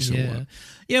jerky. So yeah. what?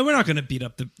 Yeah, we're not going to beat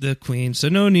up the Queen, so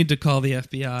no need to call the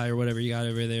FBI or whatever you got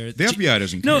over there. The FBI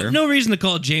doesn't care. No reason to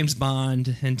call James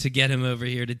Bond and to get him over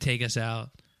here to take us out.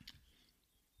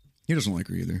 He doesn't like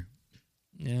her either.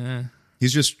 Yeah.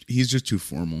 He's just too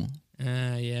formal.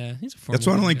 Yeah. He's a formal That's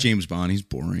why I don't like guy. James Bond. He's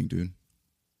boring, dude.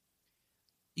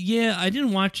 Yeah, I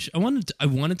didn't watch. I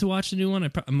wanted to watch the new one.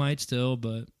 I might still,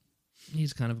 but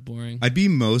he's kind of boring. I'd be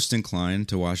most inclined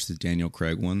to watch the Daniel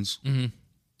Craig ones,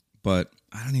 but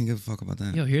I don't even give a fuck about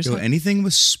that. Yo, here's how- anything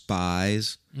with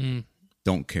spies,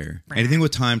 don't care. Anything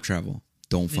with time travel,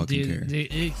 don't fucking care.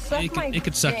 It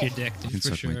could suck your dick, dude, You can for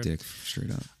suck sure. my dick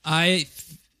straight up. I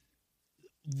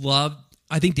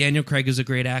think Daniel Craig is a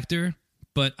great actor,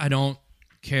 but I don't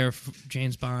care for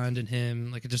James Bond and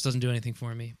him. Like, it just doesn't do anything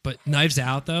for me. But Knives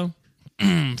Out, though,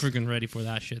 freaking ready for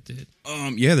that shit, dude.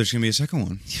 Yeah, there's gonna be a second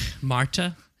one.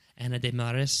 Marta, Ana de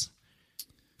Maris.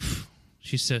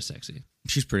 She's so sexy.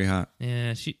 She's pretty hot.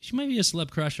 Yeah, she might be a celeb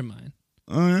crush of mine.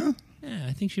 Oh yeah. Yeah,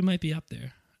 I think she might be up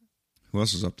there. Who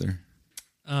else is up there,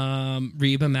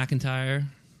 Reba McEntire.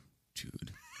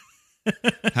 dude?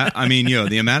 I mean,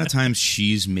 the amount of times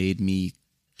she's made me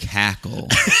cackle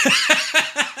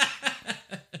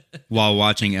while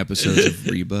watching episodes of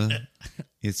Reba,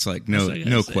 it's like That's what I no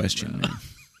gotta say, question, man.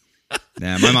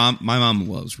 Nah, my mom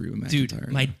loves Reba McEntire. Dude,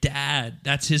 my dad,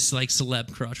 that's his like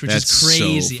celeb crush, which That's is so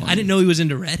crazy. funny. I didn't know he was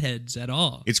into redheads at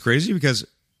all. It's crazy because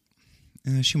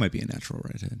she might be a natural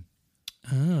redhead.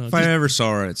 Oh, If I ever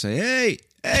saw her, I'd say,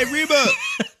 "Hey, Reba,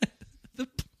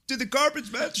 do the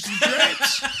carpets match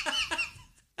the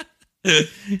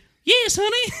drapes?" yes,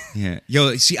 honey. Yeah,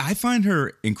 yo, see, I find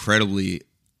her incredibly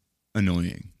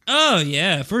annoying. Oh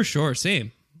yeah, for sure.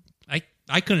 Same.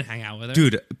 I couldn't hang out with her,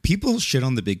 Dude, people shit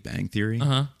on the Big Bang Theory,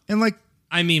 and like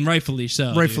I mean, rightfully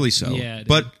so. rightfully dude. so. Yeah, dude.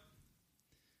 But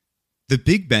the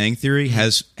Big Bang Theory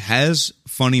has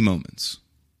funny moments.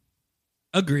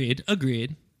 agreed.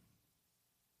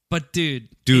 But dude,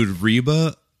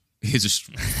 Reba is just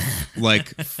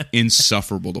like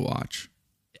insufferable to watch.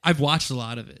 I've watched a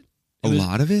lot of it. A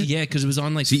lot of it? Yeah, because it was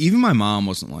on like See, even my mom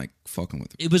wasn't like fucking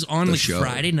with it. it was on the like show.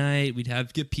 Friday night. We'd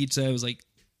get pizza. It was like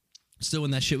still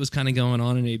when that shit was kind of going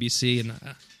on in ABC, and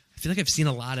I feel like I've seen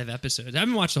a lot of episodes. I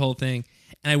haven't watched the whole thing,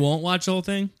 and I won't watch the whole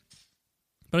thing.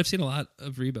 But I've seen a lot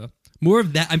of Reba. More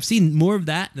of that. I've seen more of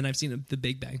that than I've seen of The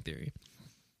Big Bang Theory.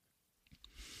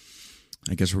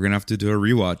 I guess we're gonna have to do a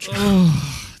rewatch.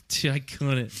 Dude, I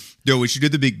couldn't. Yo, we should do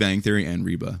the Big Bang Theory and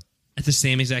Reba. At the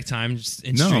same exact time, just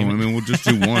in No, streaming. I mean we'll just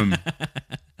do one.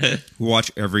 We'll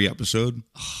watch every episode.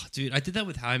 Dude, I did that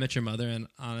with How I Met Your Mother, and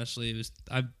honestly, it was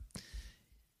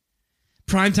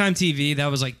primetime TV. That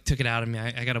was like took it out of me.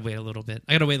 I gotta wait a little bit.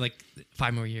 I gotta wait like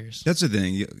 5 more years. That's the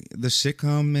thing. The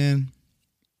sitcom, man.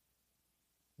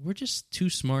 We're just two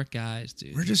smart guys,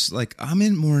 dude. We're just like, I'm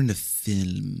in more into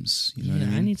films. You know what I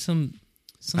mean? I need some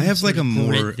I have sort like a of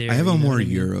more, grit there, I have you a know more what I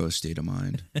mean? Euro state of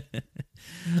mind.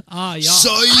 Ah, yeah.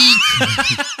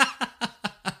 Psych!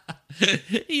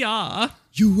 Yeah.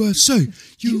 USA,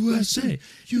 USA,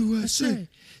 USA.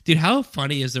 Dude, how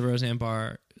funny is the Roseanne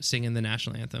Barr singing the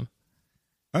national anthem?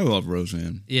 I love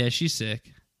Roseanne. Yeah, she's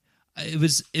sick. It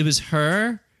was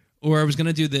her, or I was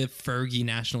gonna do the Fergie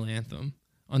national anthem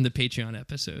on the Patreon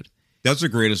episode. That's the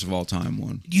greatest of all time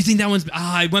one. Do you think that one's?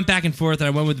 I went back and forth, and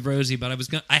I went with Rosie, but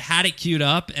I had it queued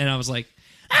up, and I was like,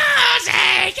 Rosie!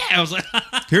 I was like,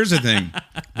 Here's the thing.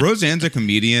 Roseanne's a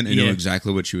comedian and knew Yeah.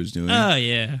 exactly what she was doing. oh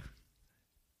yeah.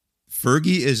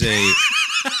 Fergie is a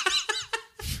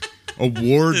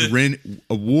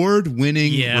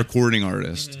award-winning Yeah. recording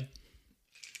artist.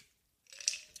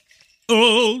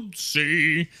 Oh,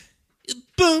 see.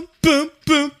 Boom, boom,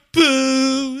 boom,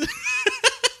 boom.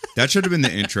 That should have been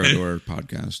the intro to our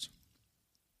podcast.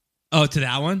 Oh, to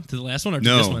that one? To the last one or to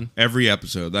No, this one? every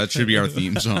episode. That should be our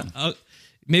theme song. Oh,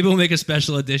 maybe we'll make a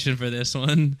special edition for this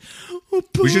one.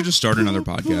 We should just start another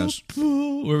podcast.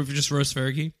 Or we just roast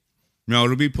Fergie. No,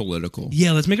 it'll be political.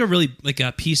 Yeah, let's make a really like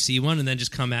a PC one and then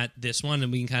just come at this one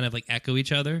and we can kind of like echo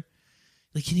each other.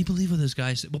 Like, can you believe what those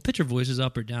guys said? Well, pitch your voices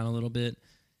up or down a little bit.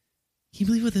 Can you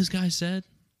believe what those guys said?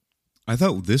 I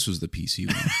thought this was the PC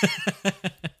one.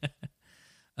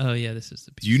 Oh, yeah, this is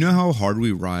the Do you know how hard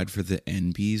we ride for the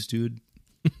NBs, dude?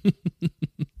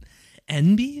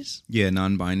 NBs? Yeah,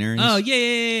 non-binaries. Oh,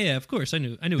 yeah. Of course, I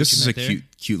knew. This is what you a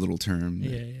meant cute little term that,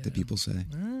 Yeah. that people say. there.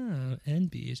 Oh,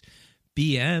 NBs.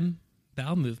 BM,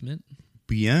 bowel movement.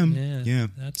 BM. Yeah, Yeah.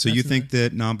 that's So you in think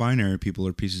that non-binary people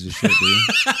are pieces of shit, do you?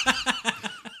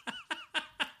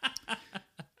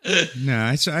 No,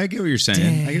 I get what you're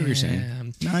saying. I get what you're saying.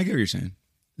 Damn. No, I get what you're saying.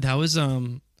 That was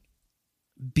BM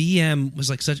was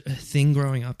like such a thing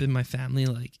growing up in my family.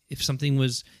 Like if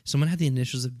someone had the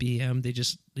initials of BM, they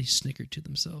snickered to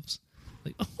themselves.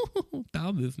 Like, oh,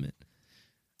 bowel movement.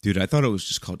 Dude, I thought it was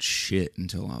just called shit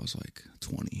until I was like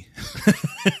 20.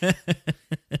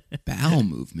 Bowel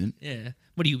movement. Yeah.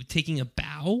 What are you taking a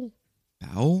bow?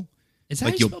 Bowel? Is that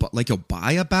Like how you you'll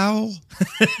buy a bowel?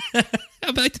 How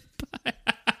about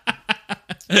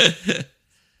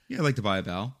Yeah, I'd like to buy a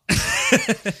bowel.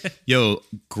 Yo,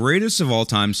 greatest of all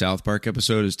time South Park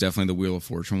episode is definitely the Wheel of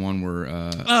Fortune one where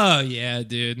Oh yeah,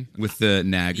 dude. with the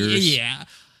naggers. Yeah.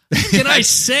 Can I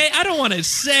say? I don't want to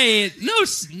say it. No,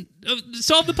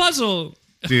 solve the puzzle.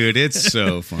 Dude, it's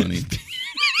so funny.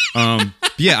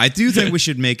 Yeah, I do think we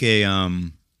should make a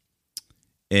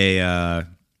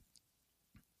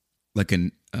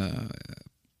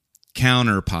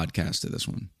counter podcast to this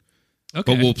one. Okay.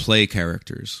 But we'll play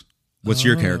characters. What's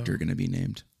your character going to be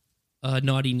named?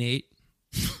 Naughty Nate.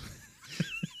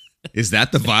 Is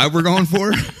that the vibe we're going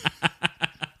for?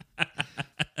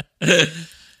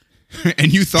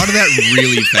 And you thought of that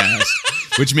really fast,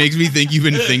 which makes me think you've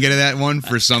been thinking of that one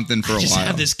for something for a Just while.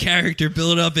 have this character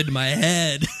build up in my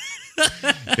head.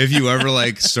 If you ever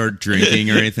like start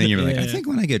drinking or anything, you're like, I Yeah. think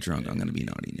when I get drunk, I'm going to be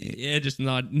Naughty Nate. Yeah, just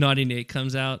Naughty Nate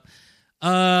comes out.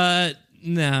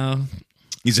 No.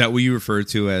 Is that what you refer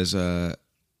to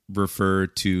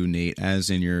Nate as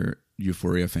in your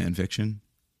Euphoria fan fiction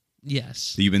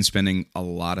Yes. that you've been spending a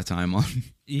lot of time on?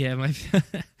 Yeah,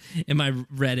 in my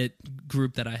Reddit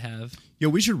group that I have. Yo,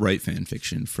 we should write fan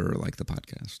fiction for like the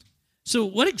podcast. So,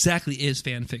 what exactly is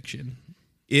fan fiction?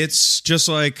 It's just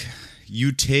like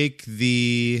you take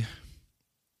the.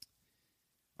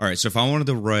 All right, so if I wanted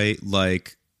to write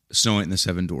like Snow White and the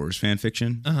Seven Dwarfs fan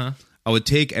fiction, I would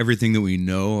take everything that we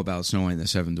know about Snow White and the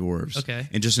Seven Dwarfs, Okay.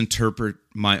 and just interpret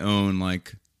my own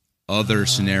like other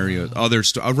scenarios, I'll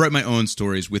write my own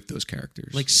stories with those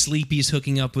characters. Like Sleepy's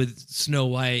hooking up with Snow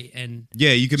White, and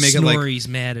yeah, you could make it like Snorri's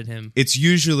mad at him. it's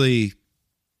usually,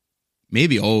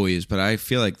 maybe always, but I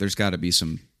feel like there's got to be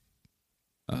some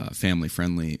family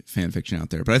friendly fan fiction out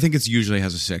there. But I think it's usually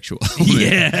has a sexual element.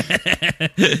 Yeah.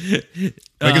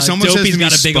 Like if someone says Dopey's to me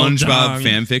got a big old SpongeBob dong.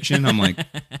 fan fiction, I'm like,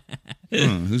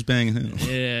 who's banging who?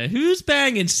 Yeah, who's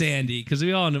banging Sandy? Because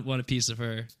we all want a piece of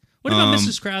her. What about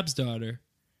Mrs. Krabs' daughter,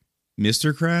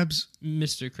 Mr. Krabs?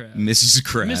 Mr. Krabs? Mrs.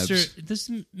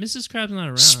 Krabs. Mrs. Krabs not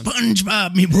around.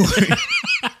 SpongeBob, me boy.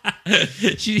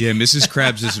 She, Yeah, Mrs.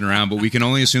 Krabs isn't around, but we can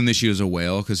only assume that she was a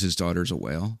whale because his daughter's a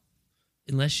whale.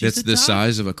 unless she's That's a the dog?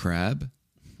 size of a crab.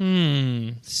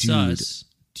 Sus.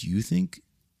 Do you think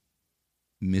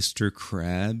Mr.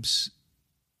 Krabs,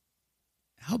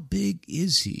 how big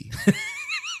is he?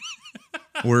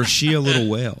 Or is she a little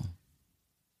whale?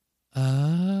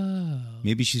 Oh.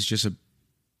 Maybe she's just a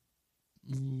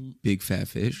big fat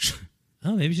fish.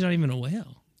 Oh, maybe she's not even a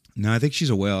whale. No, I think she's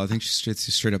a whale. I think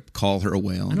she's straight up call her a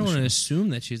whale. I don't want to assume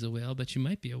that she's a whale, but she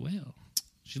might be a whale.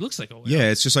 She looks like a whale. Yeah,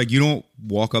 it's just like you don't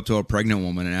walk up to a pregnant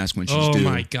woman and ask when she's due. Oh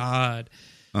my god!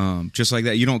 Just like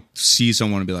that, you don't see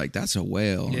someone and be like, "That's a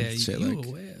whale." Yeah, and say you like, a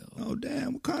whale. "Oh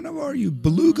damn, what kind of are you?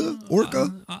 Beluga, orca,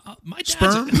 My dad's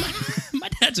sperm?" my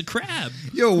dad's a crab.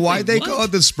 Yo, why'd Wait, they what? call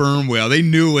it the sperm whale? They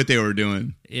knew what they were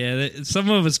doing. Yeah,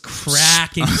 someone was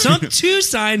cracking. Some two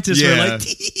scientists were Yeah, like,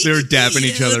 they were dapping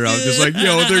each other up, just like,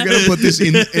 "Yo, they're gonna put this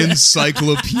in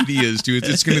encyclopedias, dude.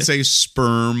 It's gonna say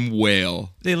sperm whale."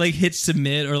 they like hit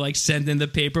submit or like send in the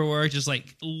paperwork, just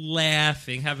like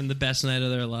laughing, having the best night of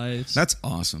their lives. That's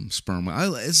awesome, sperm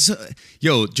whale.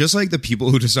 Yo, just like the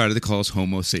people who decided to call us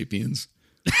Homo sapiens.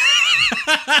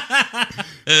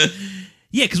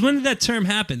 Yeah, because when did that term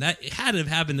happen? That had to have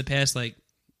happened the past like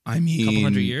I mean, couple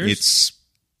hundred years? It's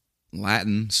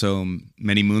Latin, so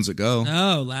many moons ago.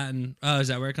 Latin. Oh, is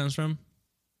that where it comes from?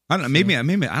 I don't know. Maybe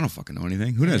I don't fucking know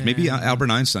anything. Who knows? Maybe Albert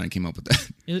Einstein came up with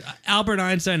that. Albert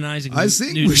Einstein and Isaac I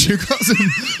think Newton. we should call them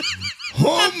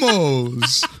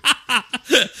homos.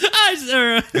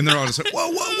 And they're all just like, whoa,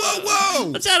 whoa, whoa, whoa.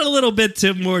 Let's add a little bit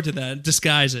more to that.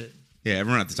 Disguise it. Yeah,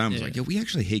 everyone at the time was like, yo, we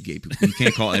actually hate gay people. You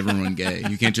can't call everyone gay.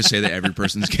 You can't just say that every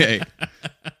person's gay.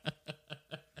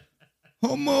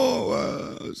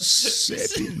 Homo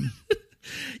sapien.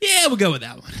 Yeah, we'll go with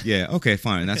that one. Yeah, okay,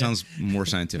 fine. That sounds more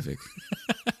scientific.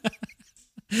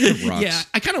 Rocks. Yeah,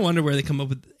 I kind of wonder where they come up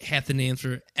with half the names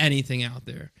for anything out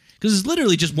there. Because it's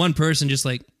literally just one person just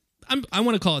like, I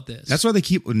want to call it this. That's why they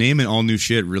keep naming all new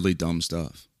shit really dumb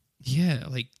stuff. Yeah,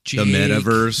 like Jake. The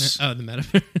metaverse. Oh, the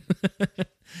metaverse.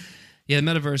 Yeah, the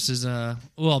metaverse is,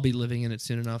 we'll all be living in it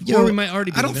soon enough. Yo, or we might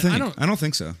already be I don't living think. I don't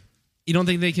think so. You don't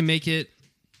think they can make it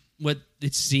what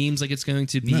it seems like it's going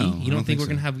to be? No, you don't think we're so.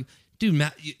 going to have... Dude,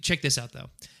 Matt, check this out, though.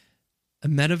 A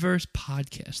metaverse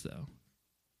podcast, though.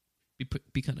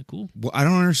 Be kind of cool. Well, I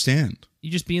don't understand.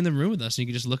 You just be in the room with us and you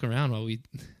can just look around while we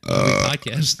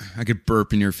podcast. I could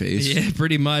burp in your face. Yeah,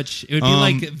 pretty much. It would be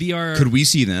like VR. Could we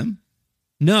see them?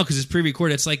 No, because it's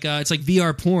pre-recorded. It's like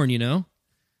VR porn, you know,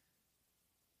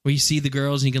 where you see the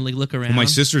girls and you can like look around. Well, my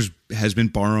sister's has been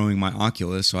borrowing my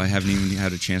Oculus, so I haven't even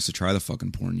had a chance to try the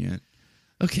fucking porn yet.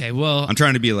 Okay, well, I'm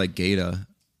trying to be like Gata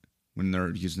when they're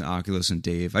using the Oculus and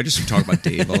Dave. I just talk about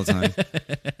Dave all the time.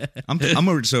 I'm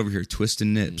just over here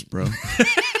twisting nips, bro.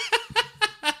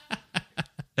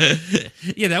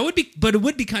 yeah, that would be, but it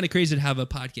would be kind of crazy to have a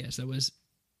podcast that was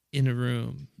in a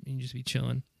room and you just be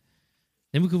chilling.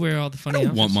 Then we could wear all the funny I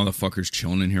don't outfits. want motherfuckers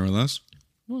chilling in here with us.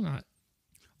 Well, not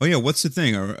Oh yeah, what's the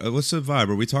thing? What's the vibe?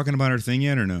 Are we talking about our thing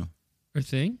yet or no? our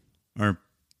thing. Our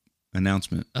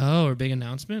announcement. Oh, our big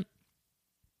announcement.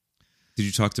 Did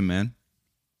you talk to men?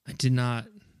 I did not.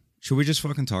 Should we just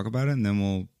fucking talk about it and then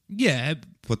we'll Yeah,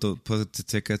 put the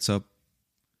tickets up?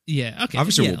 yeah. Okay.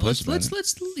 Obviously, yeah, we'll post about it.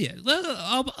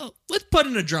 Let's put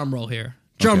in a drum roll here.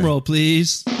 Drum Okay. roll,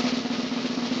 please.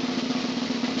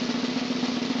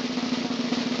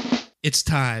 It's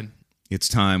time. It's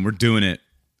time. We're doing it.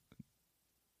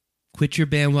 Quit your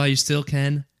band while you still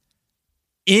can.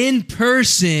 In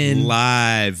person.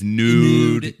 Live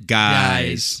nude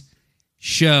guys.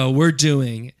 Show we're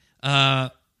doing May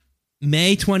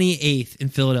 28th in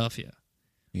Philadelphia.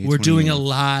 We're doing a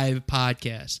live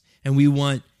podcast and we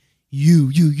want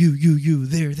you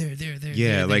there.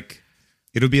 Yeah, there. like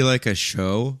it'll be like a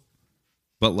show,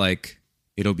 but like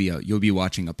you'll be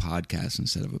watching a podcast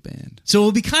instead of a band. So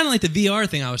it'll be kind of like the VR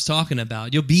thing I was talking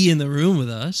about. You'll be in the room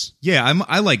with us. Yeah,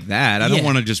 I like that. I don't Yeah.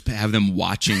 want to just have them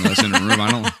watching us in a room.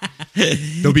 I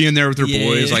don't. They'll be in there with their Yeah.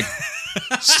 boys, like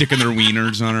sticking their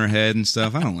wieners on our head and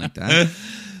stuff. I don't like that.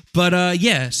 But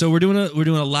yeah, so we're doing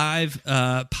a live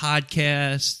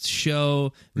podcast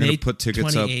show. We're gonna May put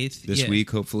tickets 28th. up this Yeah. week,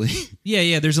 hopefully.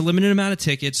 Yeah. There's a limited amount of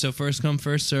tickets, so first come,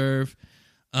 first serve.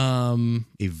 A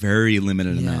very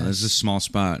limited amount. This is a small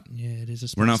spot. Yeah, it is a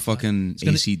small We're not spot. fucking It's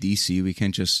gonna- AC/DC. We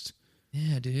can't just.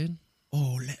 Yeah, dude.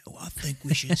 I think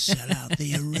we should sell out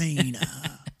the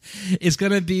arena. It's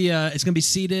gonna be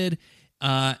seated,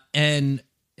 and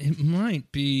it might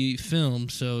be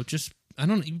filmed. So just you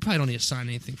probably don't need to sign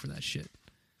anything for that shit.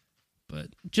 But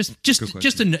just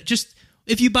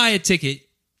if you buy a ticket,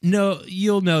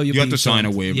 you'll know You have to sign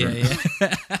a waiver.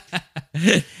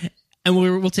 Yeah. And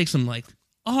we'll take some like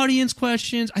audience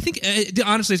questions. I think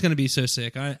honestly, it's gonna be so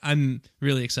sick. I'm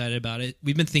really excited about it.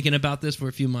 We've been thinking about this for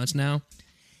a few months now,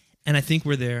 and I think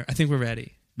we're there. I think we're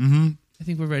ready. Mm-hmm. I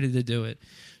think we're ready to do it.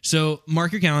 So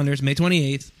mark your calendars, May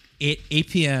 28th, 8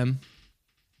 p.m.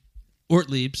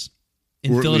 Ortlieb's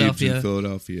in Philadelphia. In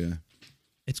Philadelphia.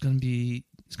 It's gonna be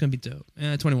dope.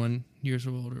 21 years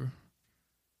or older.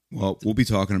 Well, we'll be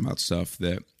talking about stuff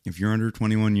that if you're under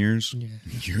 21 years,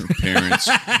 your parents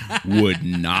would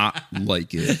not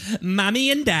like it.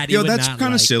 Mommy and daddy. Yo, would that's not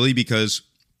kind of like. silly because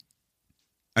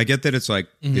I get that it's like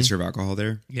they serve alcohol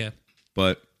there, Yeah.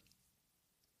 but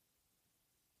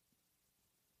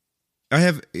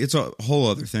it's a whole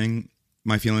other thing,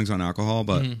 my feelings on alcohol,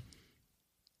 but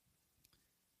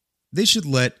they should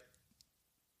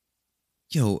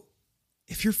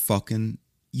if you're fucking,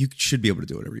 you should be able to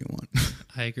do whatever you want.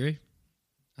 I agree.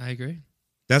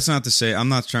 That's not to say, I'm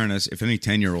not trying to, if any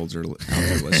 10-year-olds are out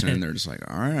there listening, they're just like,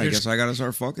 all right, I guess I got to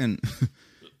start fucking.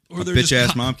 Or A they're bitch ass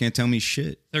just mom can't tell me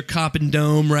shit. They're copping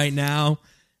dome right now.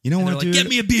 You know And what, they're like, dude? get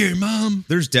me a beer, mom.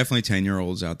 There's definitely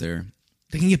 10-year-olds out there.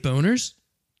 They can get boners?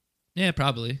 Yeah,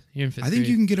 probably. You're in fifth I think grade.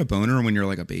 you can get a boner when you're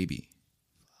like a baby.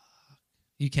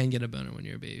 You can get a boner when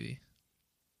you're a baby.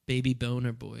 Baby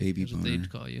boner boy. Baby That's what they'd boner.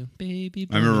 call you. Baby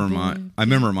I boner remember boy. I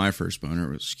remember my first boner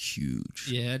was huge.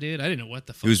 Yeah, dude. I didn't know what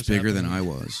the fuck It was bigger than happening.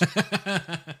 I was.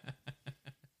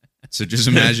 So just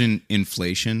imagine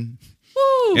inflation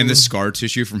and the scar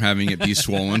tissue from having it be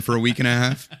swollen for a week and a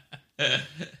half.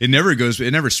 It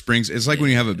never springs. It's like when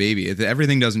you have a baby.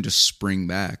 Everything doesn't just spring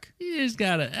back. You just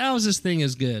gotta. How's this thing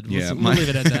is good? Yeah, We'll leave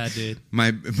it at that, dude.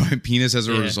 My penis as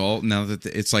a Yeah. result, now that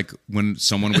it's like when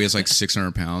someone weighs like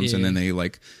 600 pounds and Yeah. then they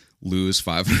like lose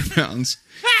 500 pounds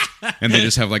and they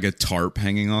just have like a tarp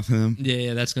hanging off of them.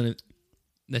 Yeah, that's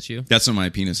you. That's what my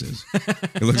penis is.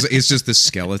 It looks like it's just the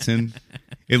skeleton.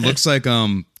 It looks like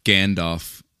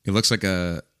Gandalf. It looks like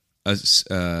a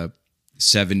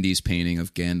 70s painting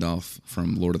of Gandalf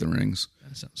from Lord of the Rings.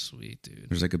 That sounds sweet, dude.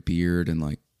 There's like a beard and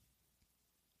like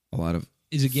a lot of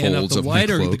Is it Gandalf folds the of my white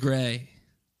or the cloak. gray?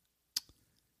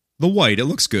 The white. It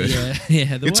looks good. Yeah,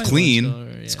 yeah. The It's white clean. one's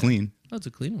color, It's yeah. clean. Oh, it's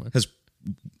a clean one. Has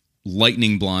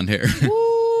lightning blonde hair.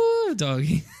 Ooh,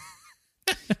 doggy.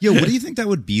 Yo, what do you think that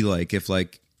would be like if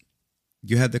like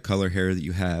you had the color hair that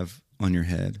you have on your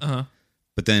head, Uh-huh.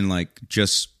 but then like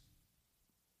just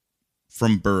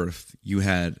from birth you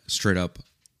had straight up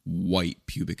white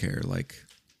pubic hair, like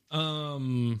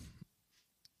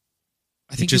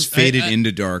I it think just faded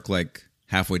into dark like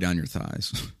halfway down your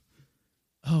thighs.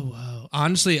 Oh wow!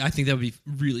 Honestly, I think that would be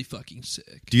really fucking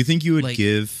sick. Do you think you would Like-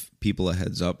 give people a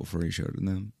heads up before you showed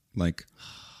them? Like,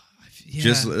 Yeah.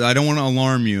 just I don't want to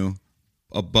alarm you.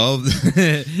 Above from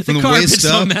the the carpets waist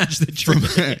don't up, match the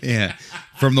tree. yeah,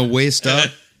 from the waist up,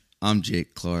 I'm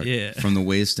Jake Clark. Yeah. From the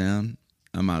waist down,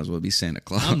 I might as well be Santa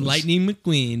Claus. I'm Lightning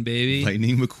McQueen, baby.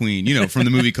 Lightning McQueen. You know, from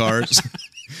the movie Cars.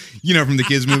 You know, from the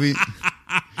kids movie.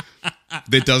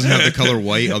 That doesn't have the color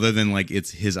white other than like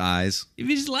it's his eyes.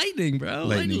 He's lightning, bro.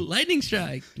 Lightning. Lightning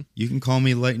strike. You can call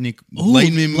me Lightning Ooh,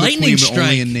 Lightning lightning McQueen, but strike.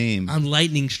 only a name. I'm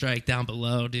lightning strike down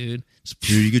below, dude.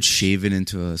 Dude, you could shave it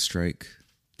into a strike.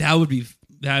 That would be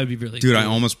really Dude, cool. I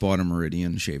almost bought a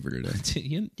Meridian shaver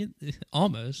today.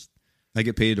 Almost. I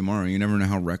get paid tomorrow. You never know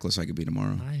how reckless I could be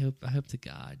tomorrow. I hope to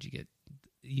God you get.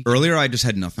 Earlier, I just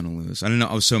had nothing to lose. I didn't know.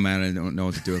 I was so mad. I don't know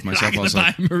what to do with myself. I was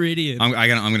buy like, a Meridian, I'm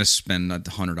gonna spend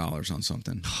 $100 on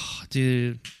something.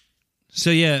 dude. So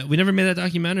yeah, we never made that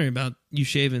documentary about you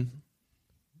shaving.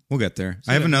 We'll get there.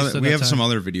 Still I have got- another. still We got have time. some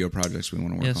other video projects we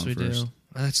want to work Yes, on we first. do.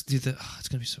 Let's do that. Oh, it's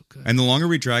gonna be so good. And the longer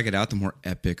we drag it out, the more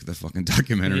epic the fucking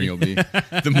documentary will be.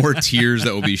 The more tears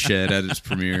that will be shed at its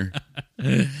premiere.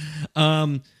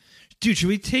 Dude, should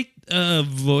we take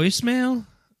voicemail?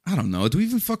 I don't know. Do we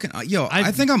even fucking?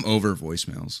 I think I'm over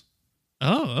voicemails.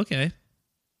 Oh, okay.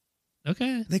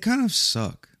 Okay. They kind of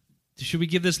suck. Should we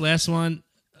give this last one?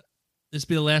 This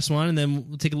be the last one, and then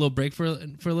we'll take a little break for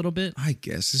a little bit. I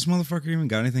guess this motherfucker even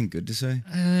got anything good to say?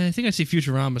 I think I see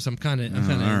Futurama, so I'm kind of into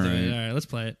all it. right. All right, let's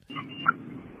play it.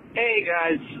 Hey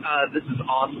guys, this is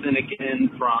Austin again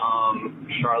from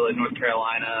Charlotte, North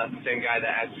Carolina. Same guy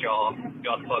that asked y'all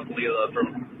to fuck Leela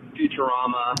from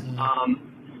Futurama.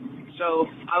 So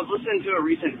I was listening to a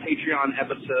recent Patreon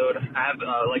episode. I have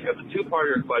like a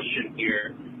two-parter question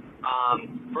here.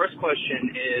 First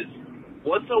question is,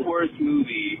 what's the worst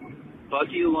movie?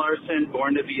 Bucky Larson,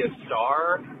 Born to Be a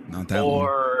Star, Not that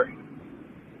or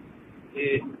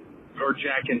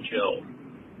Jack and Jill?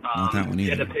 Not that one You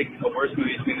either. had to pick a worst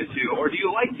movie between the two, or do you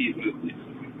like these movies?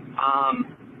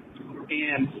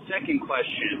 And second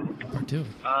question, Part two.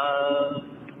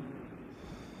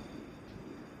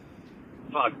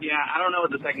 fuck, yeah, I don't know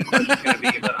what the second question's gonna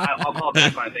be, but I'll call it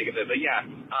back when I think of it. But yeah,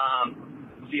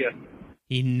 see ya.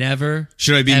 He never.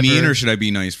 Should I be ever- mean or should I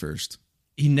be nice first?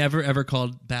 He never ever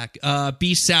called back.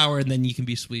 Be sour, and then you can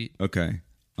be sweet. Okay.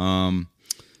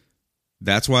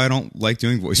 That's why I don't like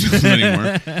doing voicemails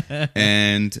anymore.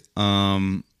 And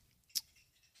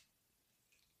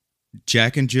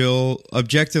Jack and Jill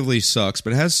objectively sucks,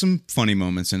 but it has some funny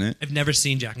moments in it. I've never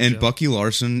seen Jack and And Jill. Bucky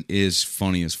Larson is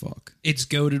funny as fuck. It's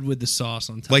goated with the sauce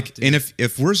on top. Like, dude. and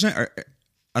if we're saying,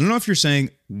 I don't know if you're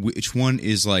saying which one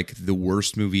is like the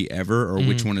worst movie ever or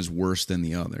which one is worse than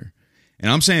the other.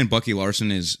 And I'm saying Bucky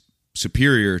Larson is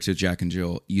superior to Jack and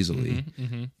Jill easily.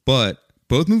 But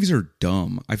both movies are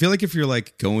dumb. I feel like if you're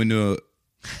like going to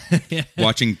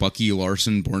watching Bucky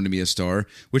Larson Born to Be a Star,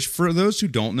 which for those who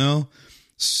don't know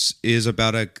is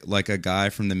about a guy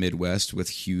from the Midwest with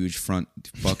huge front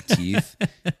buck teeth,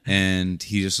 and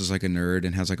he just is like a nerd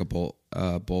and has like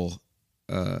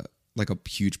a like a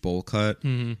huge bowl cut,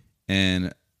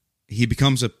 and he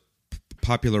becomes a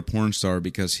popular porn star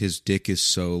because his dick is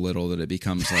so little that it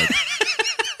becomes like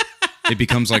it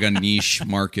becomes like a niche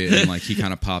market, and like he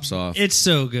kind of pops off. It's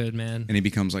so good, man. And he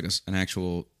becomes like an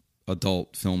actual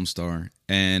adult film star.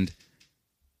 And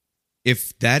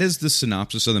if that is the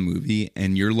synopsis of the movie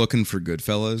and you're looking for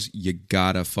Goodfellas, you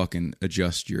gotta fucking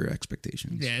adjust your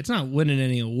expectations. Yeah, it's not winning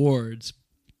any awards.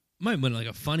 Might win like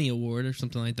a funny award or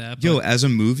something like that. But Yo, as a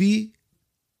movie,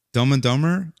 Dumb and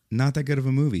Dumber, not that good of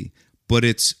a movie. But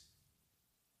it's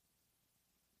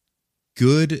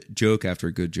good joke after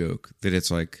good joke that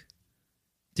it's like...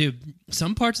 dude,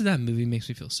 some parts of that movie makes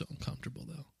me feel so uncomfortable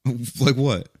though. Like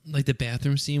what? Like the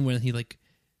bathroom scene when he like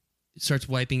starts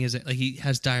wiping his, like he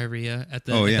has diarrhea at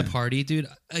the the party, dude.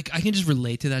 Like I can just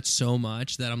relate to that so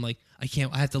much that I'm like, I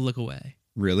have to look away.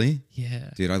 Really? Yeah,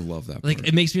 dude, I love that part. Like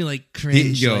it makes me like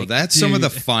cringe. Yo, like, that's dude. some of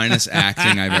the finest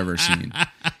acting I've ever seen.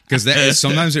 Because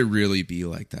sometimes it really be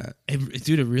like that.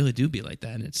 Dude, it really do be like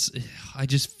that. And it's, I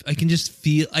can just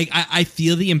feel like I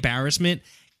feel the embarrassment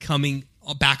coming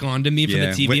back onto me from the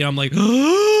TV, and I'm like,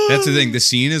 that's the thing. The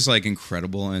scene is like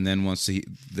incredible, and then once he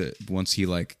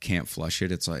like can't flush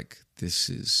it, it's like, this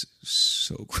is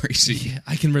so crazy. Yeah,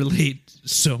 I can relate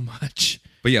so much.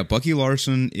 But yeah, Bucky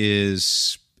Larson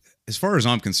is, as far as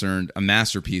I'm concerned, a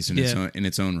masterpiece in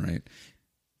its own right.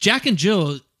 Jack and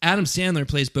Jill, Adam Sandler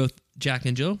plays both Jack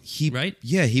and Jill, right?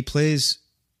 Yeah, he plays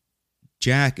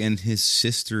Jack and his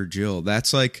sister Jill.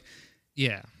 That's like,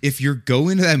 yeah. If you're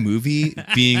going to that movie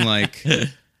being like,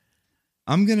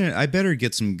 I better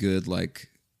get some good like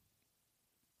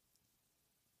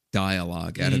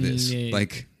dialogue out of this. Yeah.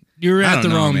 Like, you're at the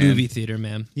wrong movie theater,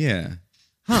 man. Yeah.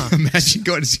 Huh. Imagine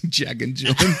going to see Jack and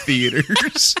Jill in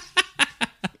theaters.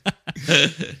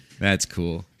 That's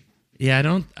cool. Yeah, I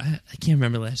can't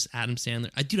remember last Adam Sandler.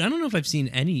 I don't know if I've seen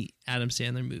any Adam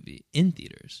Sandler movie in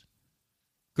theaters.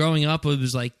 Growing up, it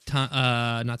was like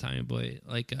not Tommy Boy,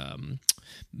 like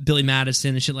Billy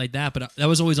Madison and shit like that. But that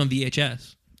was always on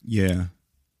VHS. Yeah.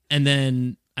 And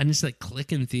then I just like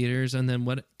Click in theaters, and then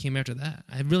what came after that?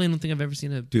 I really don't think I've ever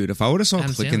seen a dude. If I would have saw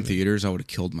Adam Click Sandler in theaters, I would have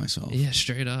killed myself. Yeah,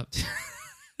 straight up.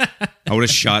 I would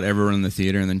have shot everyone in the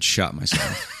theater and then shot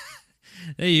myself.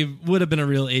 Hey, you would have been a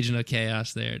real agent of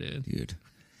chaos there, dude. Dude,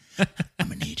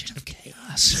 I'm an agent of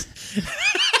chaos.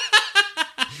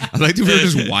 I like that we were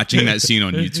just watching that scene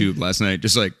on YouTube last night,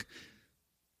 just like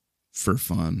for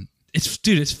fun. It's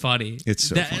funny. It's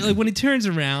so funny. Like when he turns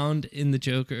around in the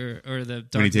Joker or the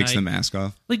Dark when he takes Knight, the mask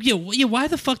off. Like, yeah, why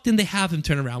the fuck didn't they have him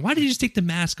turn around? Why did he just take the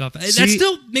mask off? That See,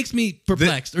 still makes me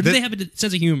perplexed. Or do they have a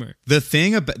sense of humor? The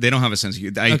thing about, they don't have a sense of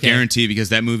humor. I guarantee, because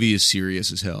that movie is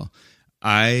serious as hell.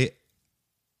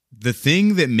 The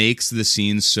thing that makes the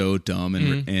scene so dumb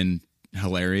and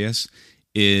hilarious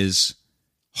is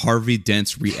Harvey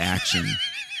Dent's reaction.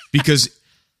 Because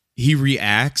he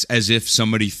reacts as if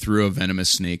somebody threw a venomous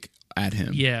snake at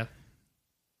him. Yeah.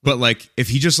 But like, if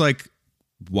he just like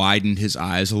widened his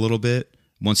eyes a little bit,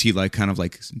 once he like kind of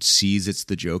like sees it's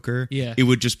the Joker, it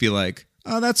would just be like,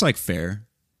 oh, that's like fair.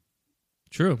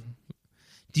 True.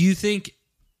 Do you think...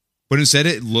 But instead,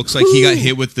 it looks like he got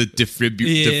hit with the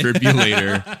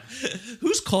defibrillator.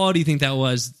 Whose call do you think that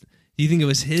was? Do you think it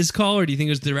was his call, or do you think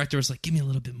it was the director was like, give me a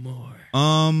little bit more?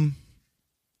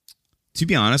 To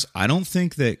be honest, I don't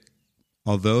think that,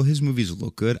 although his movies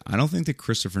look good, I don't think that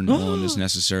Christopher Nolan is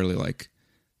necessarily like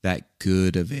that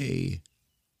good of a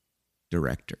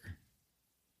director.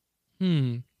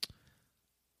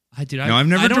 I've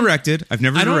never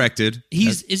directed.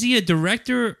 Is he a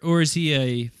director or is he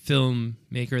a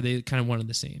filmmaker? Are they kind of one and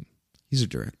the same? He's a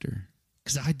director.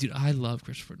 Because I love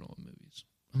Christopher Nolan movies.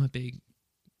 I'm a big...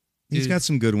 He's got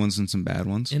some good ones and some bad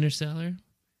ones. Interstellar?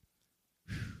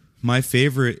 My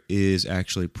favorite is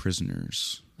actually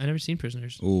Prisoners. I've never seen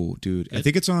Prisoners. Oh, dude. I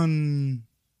think it's on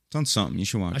something. You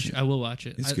should watch it. I will watch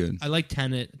it. It's good. I like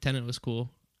Tenet. Tenet was cool.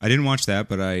 I didn't watch that,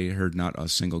 but I heard not a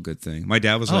single good thing. My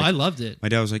dad was like... I loved it. My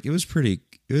dad was like, it was pretty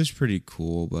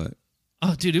cool, but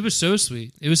Oh, dude, it was so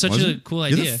sweet. It was such Was a it? cool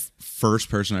You're idea. the first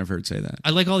person I've heard say that. I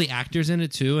like all the actors in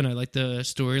it too, and I like the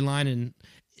storyline. And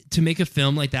to make a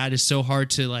film like that is so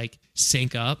hard to like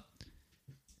sync up.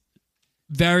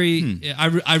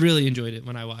 I really enjoyed it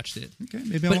when I watched it. Okay,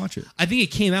 maybe But I'll watch it. I think it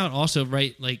came out also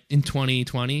right like in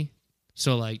 2020,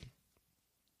 so like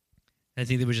I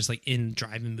think they were just like in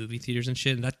drive-in movie theaters and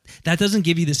shit. And that doesn't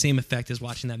give you the same effect as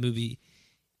watching that movie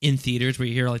in theaters where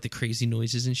you hear like the crazy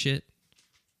noises and shit.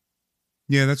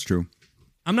 Yeah, that's true.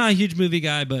 I'm not a huge movie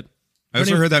guy, but I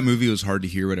also heard that movie was hard to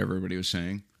hear what everybody was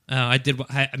saying. I did.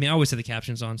 I mean, I always have the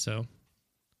captions on, so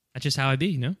that's just how I be,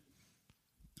 you know.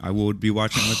 I would be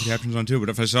watching it with the captions on too, but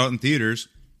if I saw it in theaters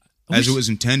as it was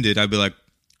intended, I'd be like,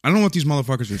 I don't know what these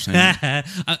motherfuckers are saying.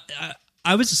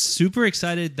 I was super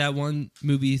excited that one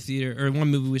movie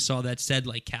we saw that said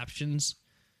like captions.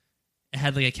 It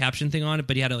had like a caption thing on it,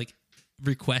 but you had to like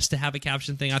request to have a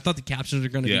caption thing. I thought the captions were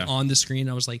going to be on the screen.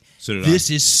 I was like, So did this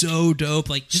is so dope.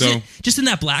 Like just in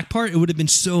that black part, it would have been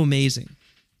so amazing.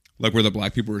 Like where the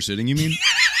black people were sitting, you mean?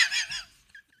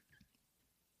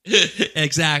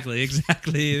 Exactly.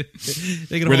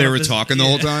 Where they were talking the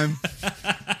whole time?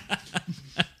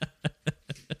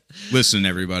 Listen,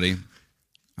 everybody,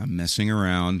 I'm messing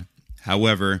around.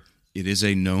 However, it is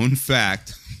a known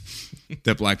fact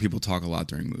that black people talk a lot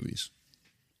during movies.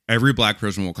 Every black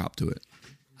person will cop to it.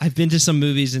 I've been to some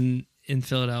movies in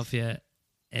Philadelphia,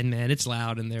 and man, it's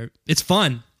loud in there. It's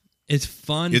fun. It's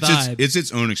fun vibe. It's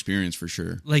its own experience for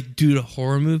sure. Like, dude, a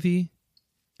horror movie.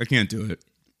 I can't do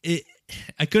it.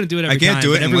 I couldn't do it every I can't time,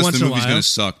 do it but every unless once the in a movie's while. going to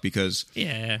suck because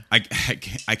Yeah. I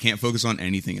can't focus on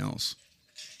anything else.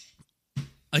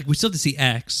 Like, we still have to see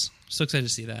X. So excited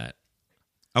to see that.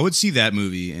 I would see that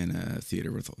movie in a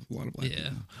theater with a lot of black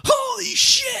people. Holy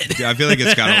shit! Yeah, I feel like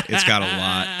it's got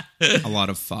a lot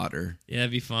of fodder. Yeah,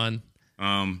 it'd be fun.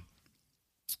 What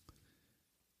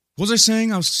was I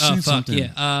saying? I was saying Oh, fuck, something.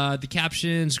 yeah. The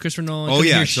captions, Christopher Nolan. Oh, couldn't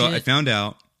yeah. hear So shit. I found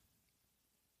out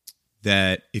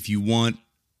that if you want,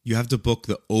 you have to book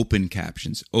the open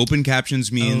captions. Open captions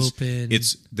means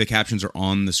it's the captions are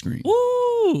on the screen.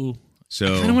 Ooh! So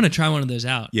I kind of want to try one of those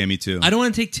out. Yeah, me too. I don't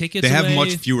want to take tickets They have away.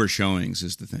 much fewer showings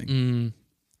is the thing.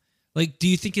 Like, do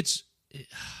you think it's...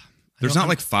 There's not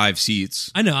like 5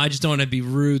 seats. I know, I just don't want to be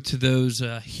rude to those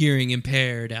hearing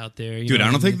impaired out there. You Dude, know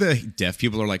I don't what think the deaf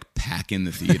people are like packing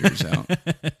the theaters out. All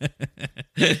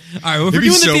right, well, if It'd we're be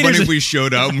doing so the funny theaters... if we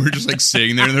showed up and we're just like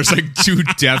sitting there and there's like 2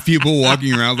 deaf people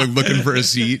walking around like looking for a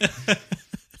seat.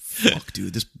 Fuck,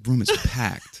 dude, this room is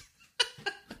packed.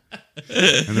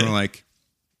 And they were like,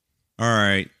 all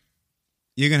right,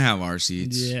 you can have our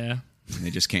seats. Yeah. And they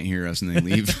just can't hear us and they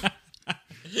leave.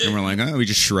 And we're like, oh, we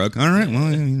just shrug. All right,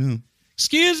 well, you know.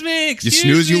 Excuse me. You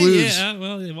snooze, you lose. Yeah,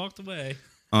 well, they walked away.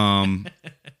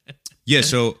 Yeah,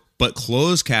 so, but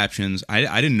closed captions, I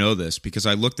didn't know this because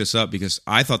I looked this up because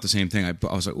I thought the same thing. I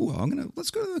was like, ooh, let's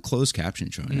go to the closed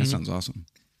caption showing. That sounds awesome.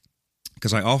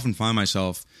 Because I often find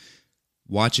myself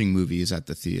watching movies at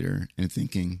the theater and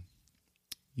thinking,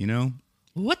 you know,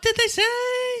 What did they say?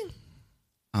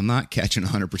 I'm not catching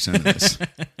 100% of this.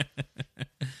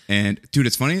 And dude,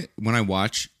 it's funny when I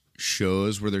watch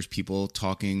shows where there's people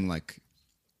talking like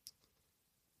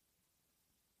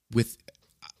with,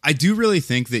 I do really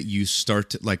think that you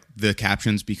start to like the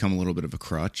captions become a little bit of a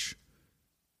crutch.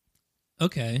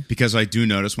 Okay. Because I do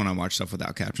notice when I watch stuff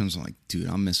without captions, I'm like, dude,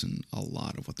 I'm missing a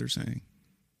lot of what they're saying.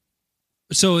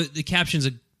 So the caption's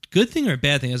a good thing or a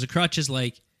bad thing? As a crutch is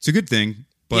like... It's a good thing,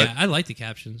 but... Yeah, I like the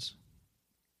captions.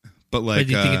 But like... But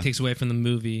do you think it takes away from the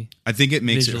movie? I think it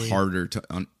makes visually? it harder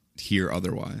to hear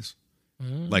otherwise.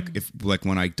 Like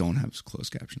when I don't have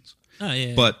closed captions. Oh,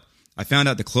 yeah. But I found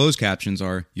out the closed captions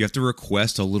are, you have to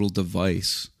request a little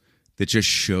device that just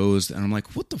shows... And I'm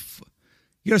like, what the fuck?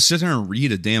 You gotta sit there and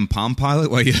read a damn Palm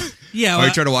Pilot while you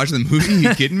try to watch the movie? Are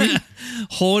you kidding me?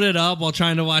 Hold it up while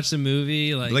trying to watch the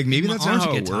movie. Like maybe my that's not arms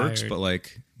how get it works, tired. but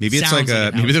like maybe it's Sounds like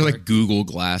like how maybe it they're works. like Google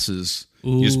glasses.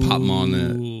 You just pop them on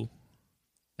that. Ooh.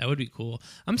 That would be cool.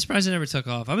 I'm surprised I never took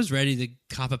off. I was ready to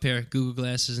cop a pair of Google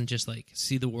glasses and just like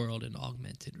see the world in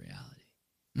augmented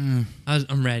reality.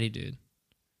 I'm ready, dude.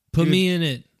 Put me in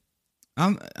it.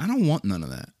 I don't want none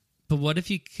of that. But what if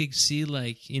you could see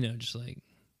like, just like...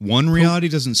 One reality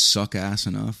doesn't suck ass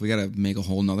enough. We gotta make a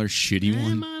whole nother shitty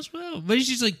one. Might as well. But it's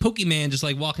just like Pokemon just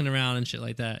like walking around and shit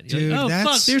like that. You're Dude, like, oh,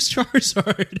 fuck, there's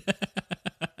Charizard.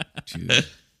 Dude.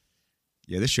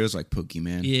 Yeah, this show's like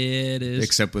Pokemon. Yeah, it is.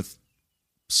 Except with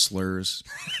slurs.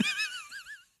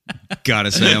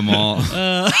 Gotta say them all.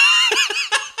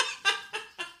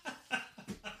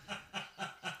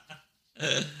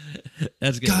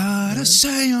 That's good. Gotta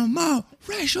say them all.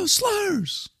 Racial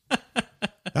slurs.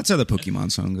 That's That's how the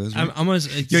Pokemon song goes. Right? I'm almost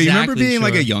exactly Yo, you remember being sure.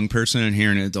 like a young person and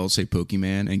hearing an adult say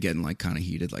Pokemon and getting like kind of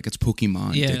heated? Like, it's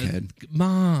Pokemon, Yeah, dickhead.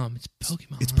 Mom, it's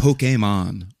Pokemon. It's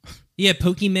Pokemon. Yeah,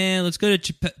 Pokemon. Let's go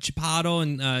to Chipotle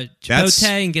and That's-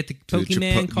 Chipotle and get the Dude,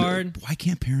 Pokemon card. Why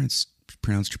can't parents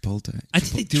pronounce Chipotle? I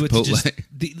think they do it to Chipotle. just.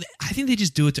 I think they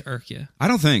just do it to irk you. I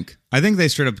don't think. I think they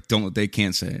straight up don't. They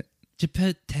can't say it.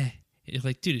 Chipotle. You're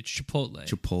like, dude, it's Chipotle.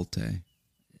 Chipotle.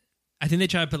 I think they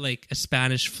try to put like a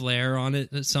Spanish flair on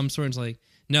it of some sort. It's like,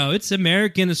 no, it's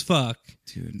American as fuck.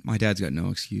 Dude, my dad's got no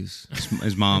excuse.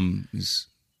 His mom is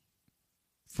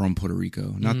from Puerto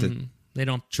Rico. Not that They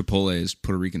don't. Chipotle is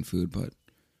Puerto Rican food, but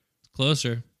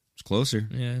Closer. it's closer,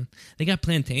 Yeah. They got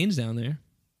plantains down there.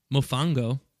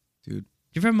 Mofongo. dude.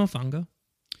 You ever have mofongo?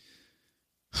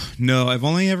 No, I've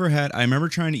only ever had. I remember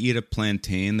trying to eat a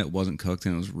plantain that wasn't cooked,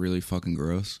 and it was really fucking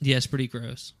gross. Yeah, it's pretty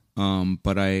gross.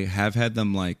 But I have had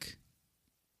them like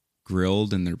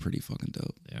grilled, and they're pretty fucking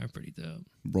dope. They are pretty dope.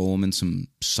 Roll them in some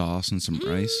sauce and some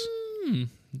rice.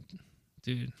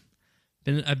 Dude.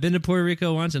 I've been to Puerto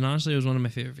Rico once, and honestly, it was one of my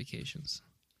favorite vacations.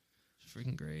 It's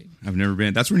freaking great. I've never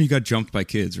been. That's when you got jumped by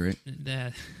kids, right?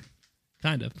 That,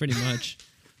 kind of, pretty much.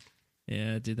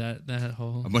 Yeah, dude, that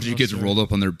whole... A bunch of whole kids story. rolled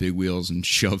up on their big wheels and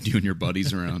shoved you and your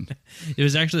buddies around. It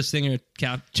was actually a singer,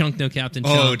 Chunk No Captain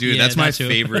Chunk. Oh, dude, Yeah, that's my who-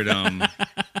 favorite.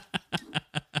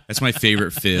 That's my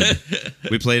favorite fib.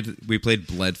 We played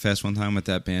Bloodfest one time with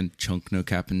that band Chunk No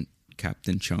Captain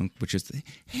Chunk, which is the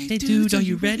Hey, dude, are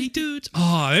you ready, dudes?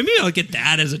 Oh, maybe I'll get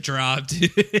that as a drop,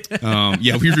 dude.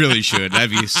 yeah, we really should. That'd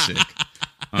be sick.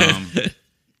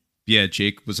 Yeah,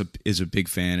 Jake is a big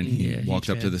fan, and he Yeah, walked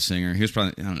huge up to fan. the singer. He was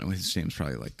probably, I don't know, his name's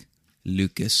probably like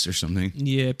Lucas or something.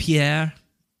 Yeah, Pierre.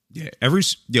 Yeah,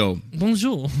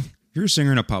 Bonjour. if you're a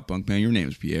singer in a pop punk band, your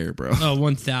name's Pierre, bro. Oh,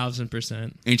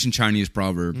 1,000%. Ancient Chinese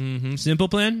proverb. Simple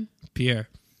plan? Pierre.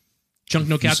 Chunk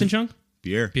No Captain Chunk?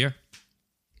 Pierre. Pierre.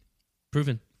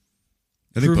 Proven.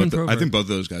 I think Proven both. I proverb. think both of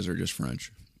those guys are just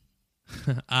French.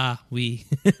 Oui.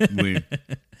 We-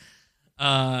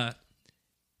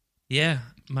 Yeah,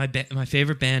 my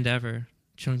favorite band ever,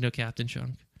 Chunk No Captain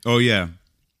Chunk. oh yeah,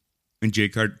 and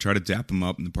Jake tried to dap him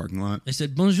up in the parking lot, I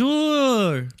said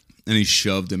bonjour. and he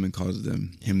shoved him and caused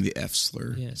him the F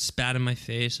slur. Yeah, spat in my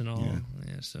face and all.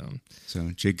 Yeah, so So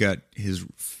Jake got his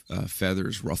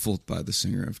feathers ruffled by the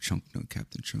singer of Chunk No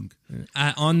Captain Chunk.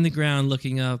 on the ground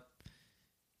looking up.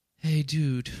 Hey,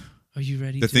 dude, are you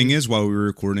ready? The thing is, while we were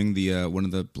recording the one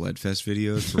of the Bloodfest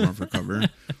videos for Run for Cover,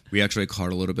 we actually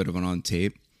caught a little bit of it on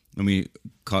tape, and we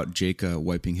caught Jake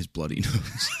wiping his bloody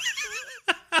nose.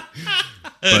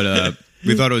 But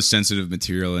we thought it was sensitive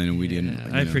material, and we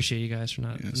didn't. I appreciate you guys for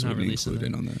not So not we didn't releasing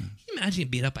include that. it on the. Can you imagine getting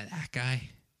beat up by that guy?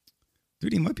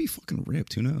 Dude, he might be fucking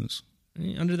ripped. Who knows? I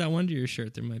mean, under that one your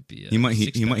shirt, there might be. He might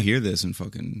six he might pack. hear this and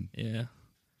fucking Yeah.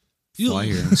 fly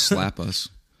here and slap us.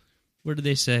 What do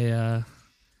they say? I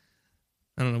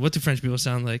don't know. What do French people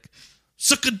sound like?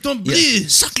 Suck a dumb bleu.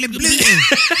 Suck le bleu.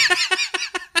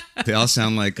 They all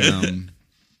sound like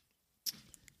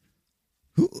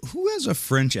who has a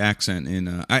French accent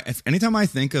in anytime I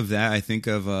think of that, I think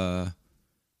of The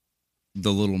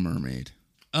Little Mermaid.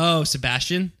 Oh,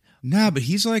 Sebastian. Nah, but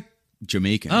he's like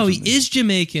Jamaican. or Oh, he something. is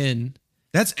Jamaican.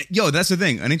 That's the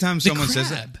thing. Anytime The someone crab says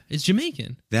that, is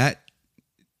Jamaican.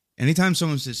 anytime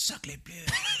someone says "suck les bleus,"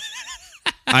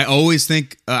 I always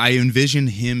think I envision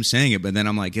him saying it, but then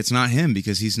I'm like, it's not him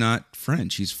because he's not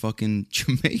French. He's fucking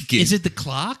Jamaican. Is it the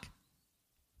clock?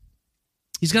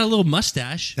 He's got a little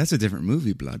mustache. That's a different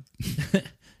movie, blood.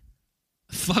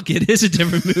 Fuck, it is a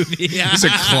different movie. There's a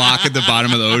clock at the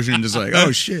bottom of the ocean, just like,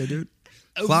 oh shit, dude.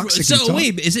 Clocks that can So talk.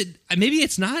 wait, is it? Maybe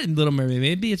it's not in Little Mermaid.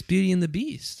 Maybe it's Beauty and the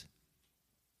Beast.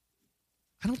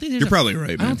 I don't think there's. You're probably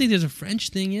right, I man. don't think there's a French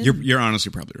thing in. You're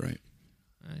honestly probably right.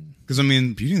 Because I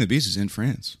mean, Beauty and the Beast is in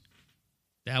France.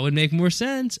 That would make more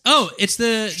sense. Oh, it's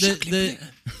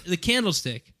the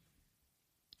candlestick.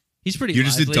 He's pretty. You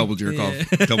just did lively. double jerk Yeah.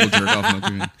 off. Double jerk off.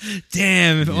 Monkey.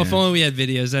 Damn! If Yeah. only we had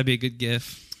videos, that'd be a good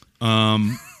GIF.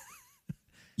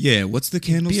 Yeah. What's the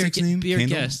candlestick's name? Beer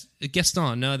Candle?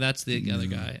 Gaston. No, that's the other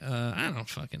guy. I don't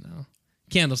fucking know.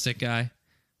 Candlestick guy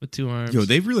with two arms. Yo,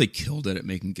 they've really killed it at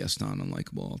making Gaston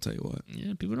unlikable. I'll tell you what.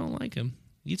 Yeah, people don't like him.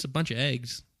 He eats a bunch of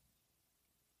eggs.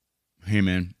 Hey,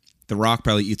 man. The Rock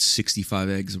probably eats 65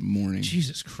 eggs a morning.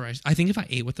 Jesus Christ! I think if I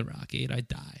ate what the Rock ate, I'd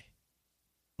die.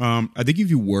 I think if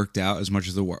you worked out as much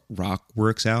as the Rock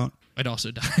works out, I'd also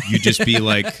die. you'd just be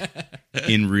like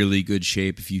in really good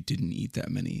shape if you didn't eat that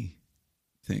many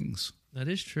things. That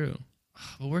is true.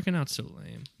 But working out's so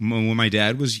lame. When my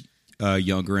dad was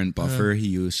younger and buffer, he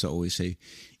used to always say,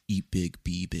 "Eat big,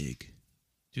 be big."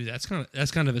 Dude, that's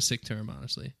kind of a sick term,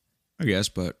 honestly. I guess,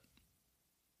 but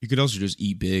You could also just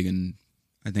eat big, and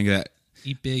I think that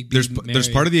Eat big. there's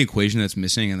part of the equation that's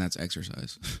missing, and that's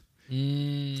exercise.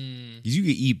 You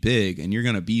can eat big, and you're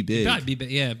gonna be big. Probably be big,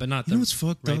 yeah, but not. You know what's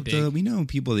fucked right up big. though? We know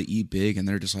people that eat big, and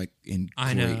they're just like in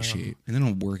I know. great shape, and they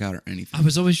don't work out or anything. I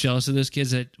was always jealous of those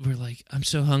kids that were like, "I'm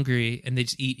so hungry," and they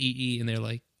just eat, and they're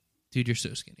like, "Dude, you're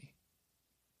so skinny."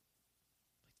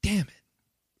 Damn it!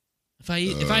 If I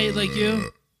ate like you,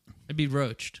 I'd be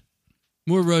roached.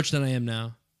 More roached than I am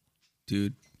now.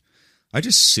 Dude, I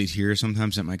just sit here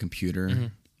sometimes at my computer,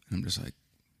 and I'm just like,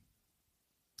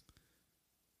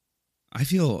 I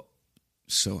feel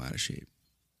so out of shape.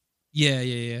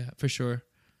 Yeah, for sure.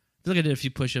 I feel like I did a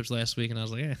few push-ups last week, and I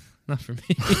was like, not for me.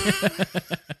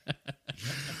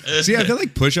 See, I feel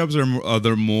like push-ups are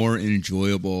they're more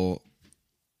enjoyable.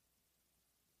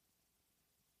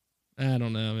 I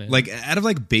don't know, man. Like out of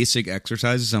like basic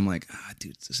exercises, I'm like,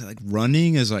 dude, it's like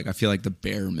running is like I feel like the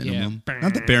bare minimum. Yeah.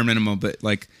 Not the bare minimum, but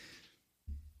like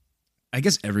I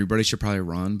guess everybody should probably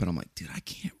run. But I'm like, dude, I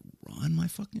can't run. My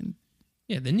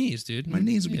the knees, dude. my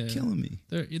knees would be killing me.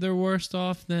 They're worse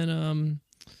off than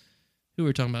who we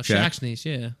were talking about? Shaq. Shaq's knees,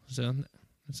 yeah. So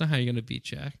that's not how you're gonna beat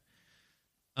Shaq.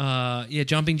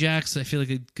 Jumping jacks, I feel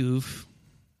like a goof.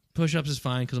 Push-ups is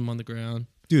fine because I'm on the ground.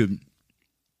 Dude,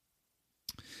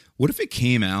 what if it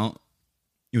came out?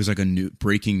 It was like a new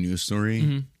breaking news story,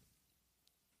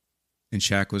 and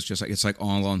Shaq was just like, it's like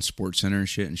all on Sports Center and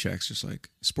shit, and Shaq's just like,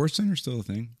 Sports Center still a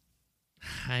thing?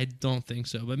 I don't think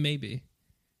so, but maybe.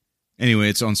 Anyway,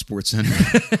 it's on Sports Center.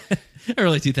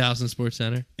 Early 2000 Sports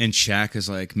Center. And Shaq is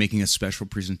like making a special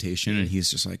presentation, and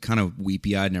he's just like kind of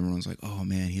weepy eyed, and everyone's like, "Oh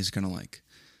man, he's gonna like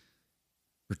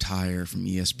retire from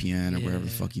ESPN or whatever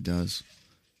the fuck he does."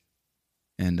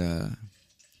 And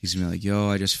he's gonna be like, "Yo,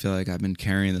 I just feel like I've been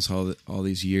carrying this all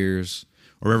these years,"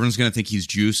 or everyone's gonna think he's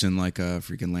juicing like a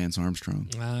freaking Lance Armstrong.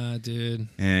 Dude.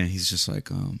 And he's just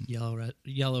like,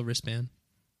 Yellow wristband.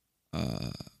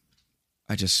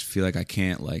 I just feel like I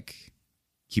can't like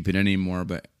keep it anymore,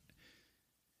 but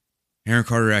Aaron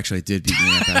Carter actually did beat me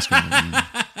in that basketball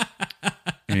game.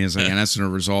 And he was like, and as a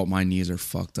result, my knees are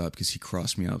fucked up because he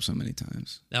crossed me up so many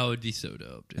times. That would be so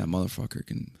dope, dude. That motherfucker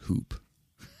can hoop.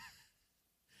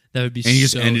 That would be. And he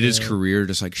just so ended his dope. career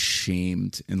just like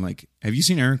shamed and like. Have you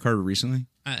seen Aaron Carter recently?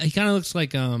 He kind of looks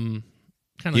like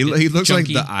He looks like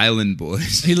the Island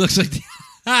Boys. He looks like.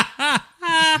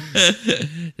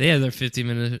 They have their 15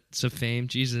 minutes of fame.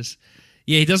 Jesus.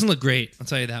 Yeah, he doesn't look great. I'll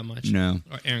tell you that much. No.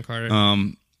 Or Aaron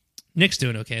Carter. Nick's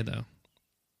doing okay though.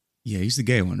 Yeah, he's the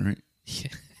gay one, right?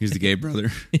 Yeah. He's the gay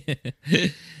brother.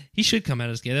 He should come out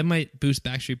as gay. That might boost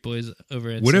Backstreet Boys over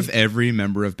it. What if every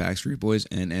member of Backstreet Boys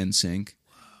and NSYNC,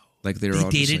 like they were all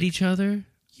dated just like, each other?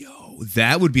 Yo,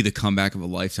 that would be the comeback of a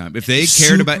lifetime. If they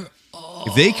cared about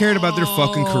their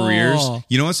fucking careers,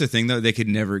 you know what's the thing though? They could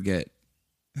never get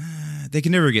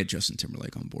Justin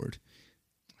Timberlake on board.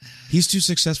 He's too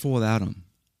successful without him.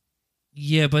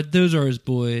 Yeah, but those are his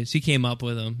boys. He came up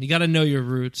with them. You got to know your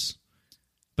roots.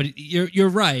 But you're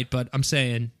right. But I'm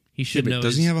saying he should know.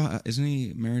 Doesn't he have isn't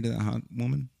he married to that hot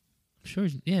woman? Sure.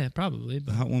 Yeah, probably. The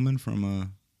But hot woman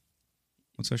from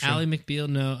what's that show? Ally McBeal.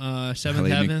 No, Seventh Ally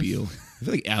Heaven. McBeal. I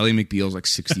feel like Ally McBeal's like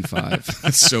 65.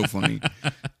 That's so funny.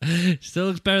 Still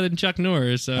looks better than Chuck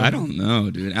Norris. So. I don't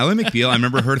know, dude. Ally McBeal. I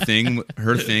remember her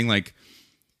thing like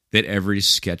that every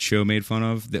sketch show made fun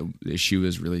of that she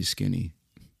was really skinny.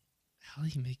 Ally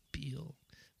McBeal.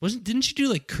 Didn't she do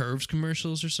like Curves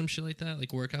commercials or some shit like that?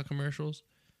 Like workout commercials?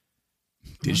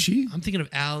 Did she? I'm thinking of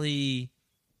Ally.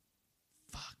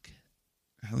 Fuck.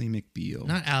 Ally McBeal.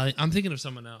 Not Ally. I'm thinking of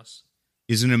someone else.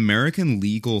 Is an American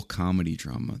legal comedy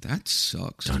drama. That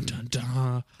sucks. Dun, Dude. dun,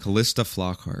 dun. Callista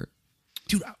Flockhart.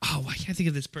 Dude, I can't think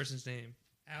of this person's name.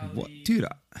 Ally. What? Dude.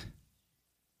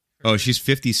 Oh, she's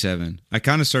 57. I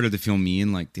kind of started to feel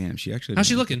mean. Like, damn, she actually. How's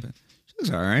she looking? She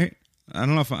looks all right. I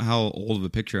don't know how old of a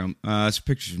picture I'm. It's a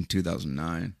picture from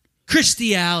 2009.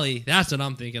 Christy Alley. That's what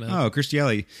I'm thinking of. Oh, Christy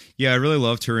Alley. Yeah, I really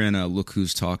loved her in Look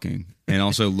Who's Talking. And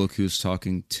also Look Who's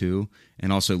Talking 2.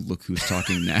 And also Look Who's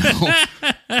Talking Now.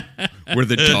 Where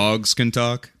the dogs can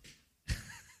talk.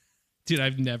 Dude,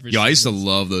 I've never Yo, seen I used to this.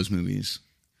 love those movies.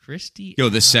 Christy Yo,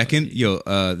 Alley.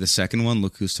 the second one,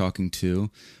 Look Who's Talking 2,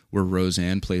 where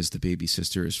Roseanne plays the baby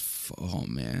sister is, oh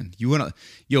man.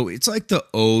 It's like the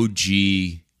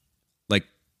OG, like,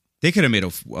 they could have made a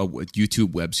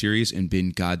YouTube web series and been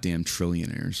goddamn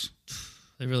trillionaires.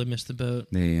 They really missed the boat.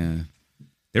 They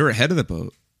were ahead of the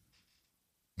boat.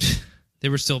 They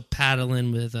were still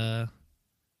paddling with, I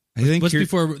think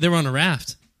before they were on a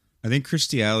raft? I think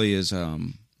Christy Alley is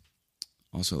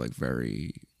also like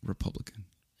very Republican.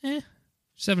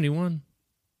 71.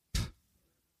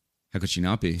 How could she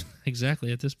not be?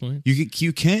 Exactly, at this point.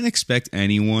 You can't expect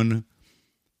anyone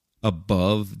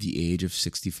above the age of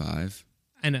 65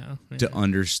 I know. to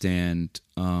understand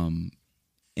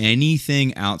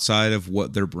anything outside of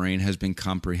what their brain has been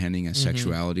comprehending as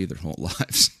sexuality their whole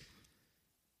lives.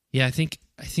 Yeah, I think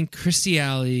Christy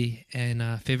Alley and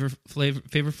Flavor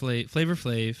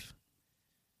Flav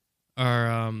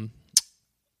are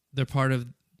they're part of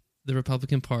the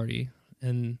Republican Party,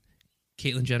 and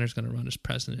Caitlyn Jenner's going to run as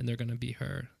president, and they're going to be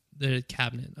the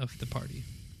cabinet of the party.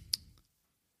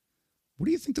 What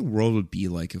do you think the world would be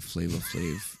like if Flavor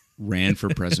Flav ran for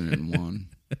president and won?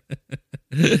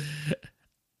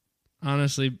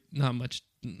 Honestly, not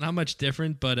much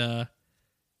different, but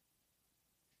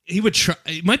he would try.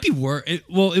 It might be worse. It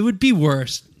would be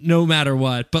worse no matter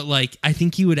what. But like, I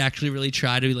think he would actually really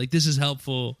try to be like, this is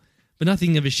helpful, but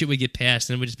nothing of his shit would get passed,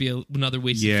 and it would just be another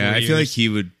waste. Yeah, of 4 I feel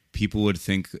years. like people would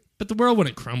think, But the world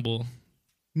wouldn't crumble.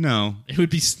 no, It would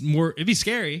be more. It'd be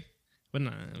scary, but no,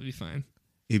 it would be fine.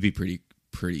 it'd be pretty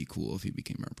cool if he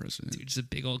became our president. Dude, just a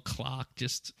big old clock,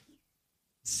 just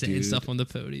saying Dude. stuff on the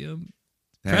podium.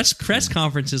 That's Press cool.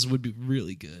 conferences would be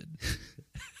really good.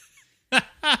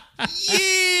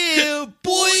 Yeah,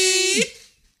 boy.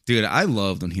 Dude, I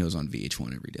loved when he was on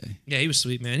VH1 every day. Yeah, he was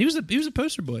sweet, man. He was a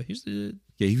poster boy. He was the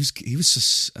Yeah, he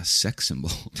was a sex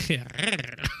symbol. yeah.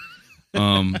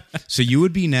 So you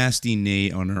would be Nasty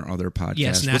Nate on our other podcast.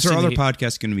 Yes, What's our Nasty other Nate.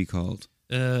 podcast going to be called?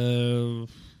 I'm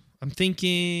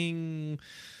thinking.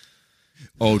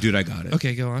 Oh, dude, I got it.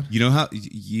 Okay, go on.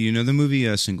 You know the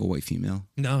movie Single White Female?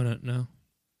 No.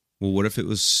 Well, what if it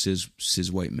was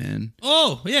cis white men?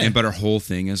 Oh, yeah. But our whole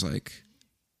thing is like,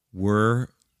 we're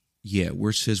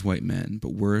cis white men,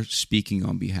 but we're speaking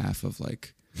on behalf of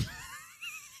like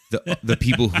the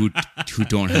people who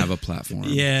don't have a platform.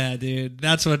 Yeah, dude.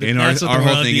 That's what. And that's what our the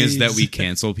whole world thing is that needs. we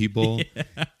cancel people,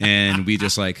 and we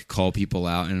just like call people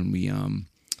out, and we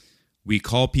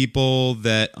call people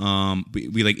that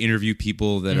we like interview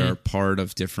people that are part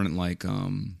of different like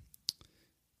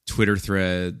Twitter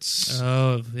threads.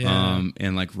 Oh, yeah.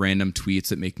 And like random tweets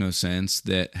that make no sense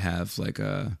that have like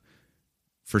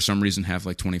for some reason have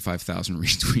like 25,000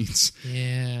 retweets.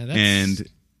 Yeah, that's...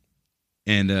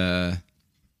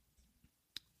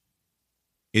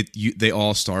 They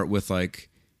all start with like,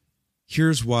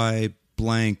 here's why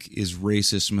blank is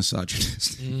racist,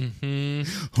 misogynist,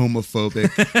 homophobic,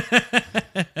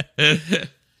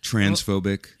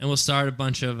 transphobic. And we'll start a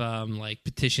bunch of like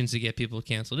petitions to get people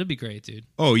canceled. It'd be great, dude.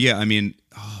 Oh yeah, I mean,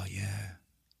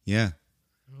 yeah.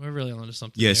 We're really onto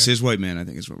something. Yeah, there. cis white man, I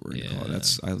think is what we're gonna call Yeah.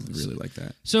 it. I really like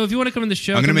that. So if you want to come on the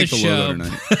show, I'm gonna come make to the show. logo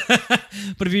tonight.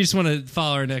 But if you just want to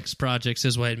follow our next project,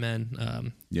 Cis White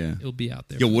Men, Yeah. it'll be out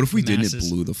there. Yo, what if we for didn't? It masses.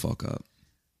 blew the fuck up.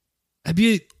 I'd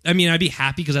be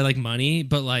happy because I like money,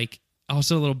 but like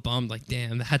also a little bummed. Like,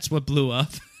 damn, that's what blew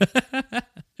up.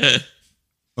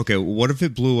 Okay, what if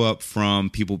it blew up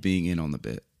from people being in on the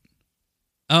bit?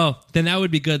 Oh, then that would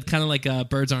be good. Kind of like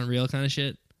Birds Aren't Real kind of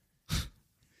shit.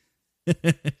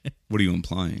 What are you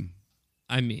implying?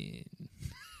 I mean,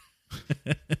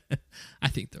 I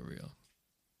think they're real.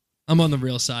 I'm on the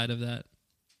real side of that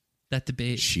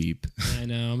debate. Sheep. I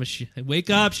know. I'm a wake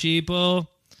up, sheeple.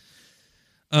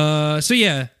 So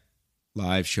yeah,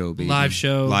 Live show, baby. Live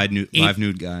show. Live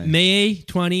nude guy. May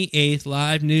 28th,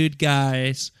 live nude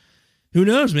guys. Who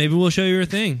knows? Maybe we'll show you a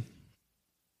thing.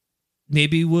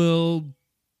 Maybe we'll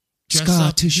dress Scar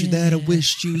up. tissue that I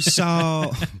wished you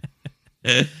saw.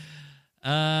 Yeah,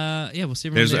 we'll see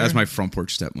everyone there. That's my front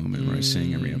porch step moment where I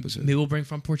sing every episode. Maybe we'll bring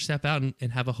Front Porch Step out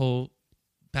and have a whole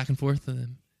back and forth with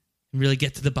him and really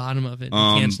get to the bottom of it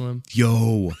and cancel him.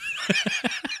 Yo,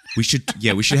 we should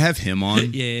have him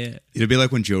on. Yeah. It'll be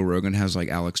like when Joe Rogan has like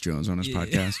Alex Jones on his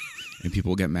podcast, and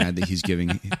people get mad that he's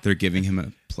giving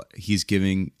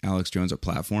Alex Jones a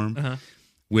platform,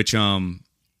 which I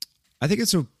think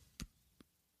it's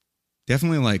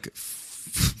definitely like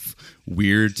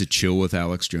weird to chill with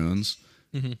Alex Jones,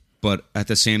 but at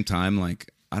the same time,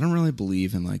 like I don't really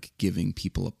believe in like giving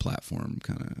people a platform,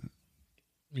 kind of.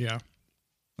 Yeah.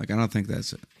 Like I don't think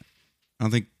there's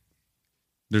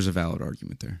a valid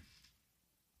argument there.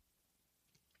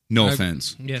 No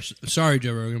offense. Yes. Sorry,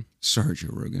 Joe Rogan. Sorry, Joe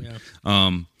Rogan. Yeah.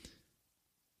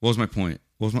 What was my point?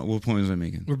 What point was I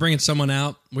making? We're bringing someone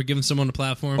out. We're giving someone a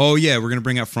platform. Oh yeah, we're gonna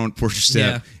bring out Front Porch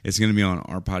Step. Yeah. It's gonna be on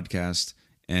our podcast,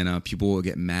 and people will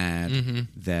get mad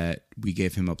that we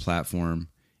gave him a platform,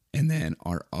 and then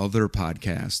our other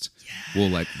podcast will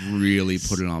like really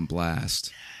put it on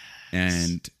blast,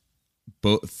 and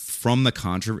both from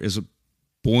the is a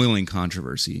boiling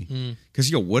controversy.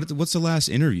 Because what's the last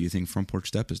interview you think Front Porch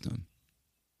Step has done?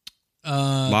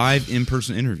 Live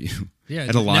in-person interview. Yeah,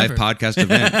 at a live never. podcast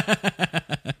event.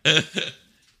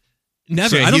 Never.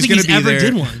 So I don't think he's gonna be ever there.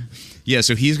 did one. Yeah,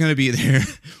 so he's going to be there.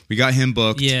 We got him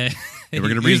booked. Yeah. And we're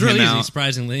going to He bring was real him easy, out.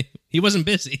 surprisingly. He wasn't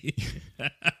busy.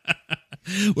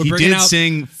 He bringing did out-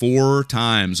 sing 4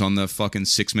 times on the fucking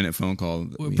 6-minute phone call.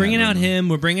 that We're we bringing had out with him.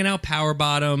 We're bringing out Power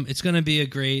Bottom. It's going to be a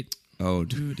great. Oh,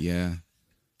 dude, yeah.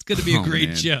 It's going to be a Oh, great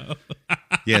man. show.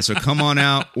 Yeah, so come on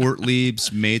out.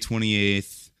 Ortlieb's, May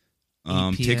 28th.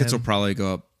 8 Tickets will p.m. probably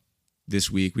go up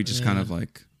this week. We just kind of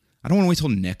like, I don't want to wait till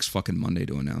next fucking Monday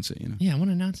to announce it, you know? Yeah, I want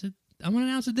to announce it. I want to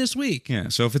announce it this week. Yeah,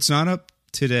 so if it's not up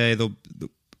today, well,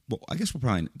 I guess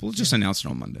we'll just announce it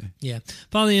on Monday. Yeah.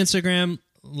 Follow the Instagram,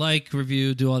 like,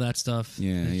 review, do all that stuff.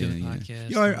 Yeah, Do the yeah. podcast.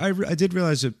 Yeah, I did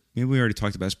realize that maybe we already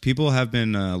talked about this. People have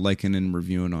been liking and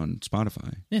reviewing on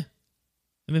Spotify. Yeah.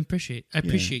 I appreciate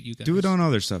you guys. Do it on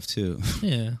other stuff too.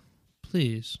 Yeah.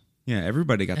 Please. Yeah,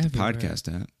 everybody got Everywhere. the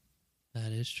podcast app.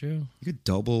 That is true. You could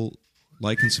double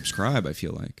like and subscribe, I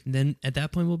feel like. And then at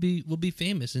that point we'll be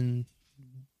famous and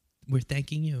we're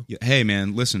thanking you. Yeah, hey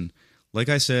man, listen. Like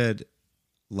I said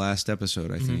last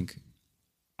episode, I think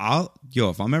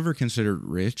if I'm ever considered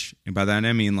rich, and by that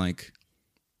I mean like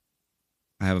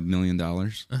I have $1 million.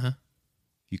 Uh-huh.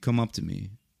 You come up to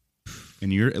me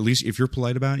and you're at least if you're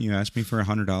polite about it, you ask me for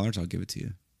 $100, I'll give it to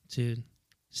you. Dude.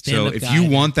 So Stand-up if guy, you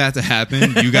man. want that to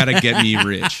happen, you got to get me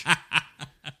rich.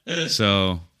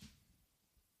 So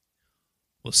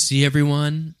We'll see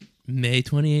everyone May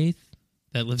 28th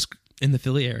that lives in the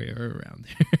Philly area or around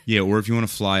there. yeah, or if you want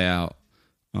to fly out,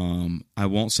 I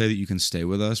won't say that you can stay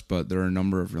with us, but there are a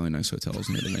number of really nice hotels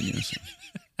near the venue. So.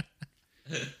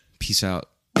 Peace out.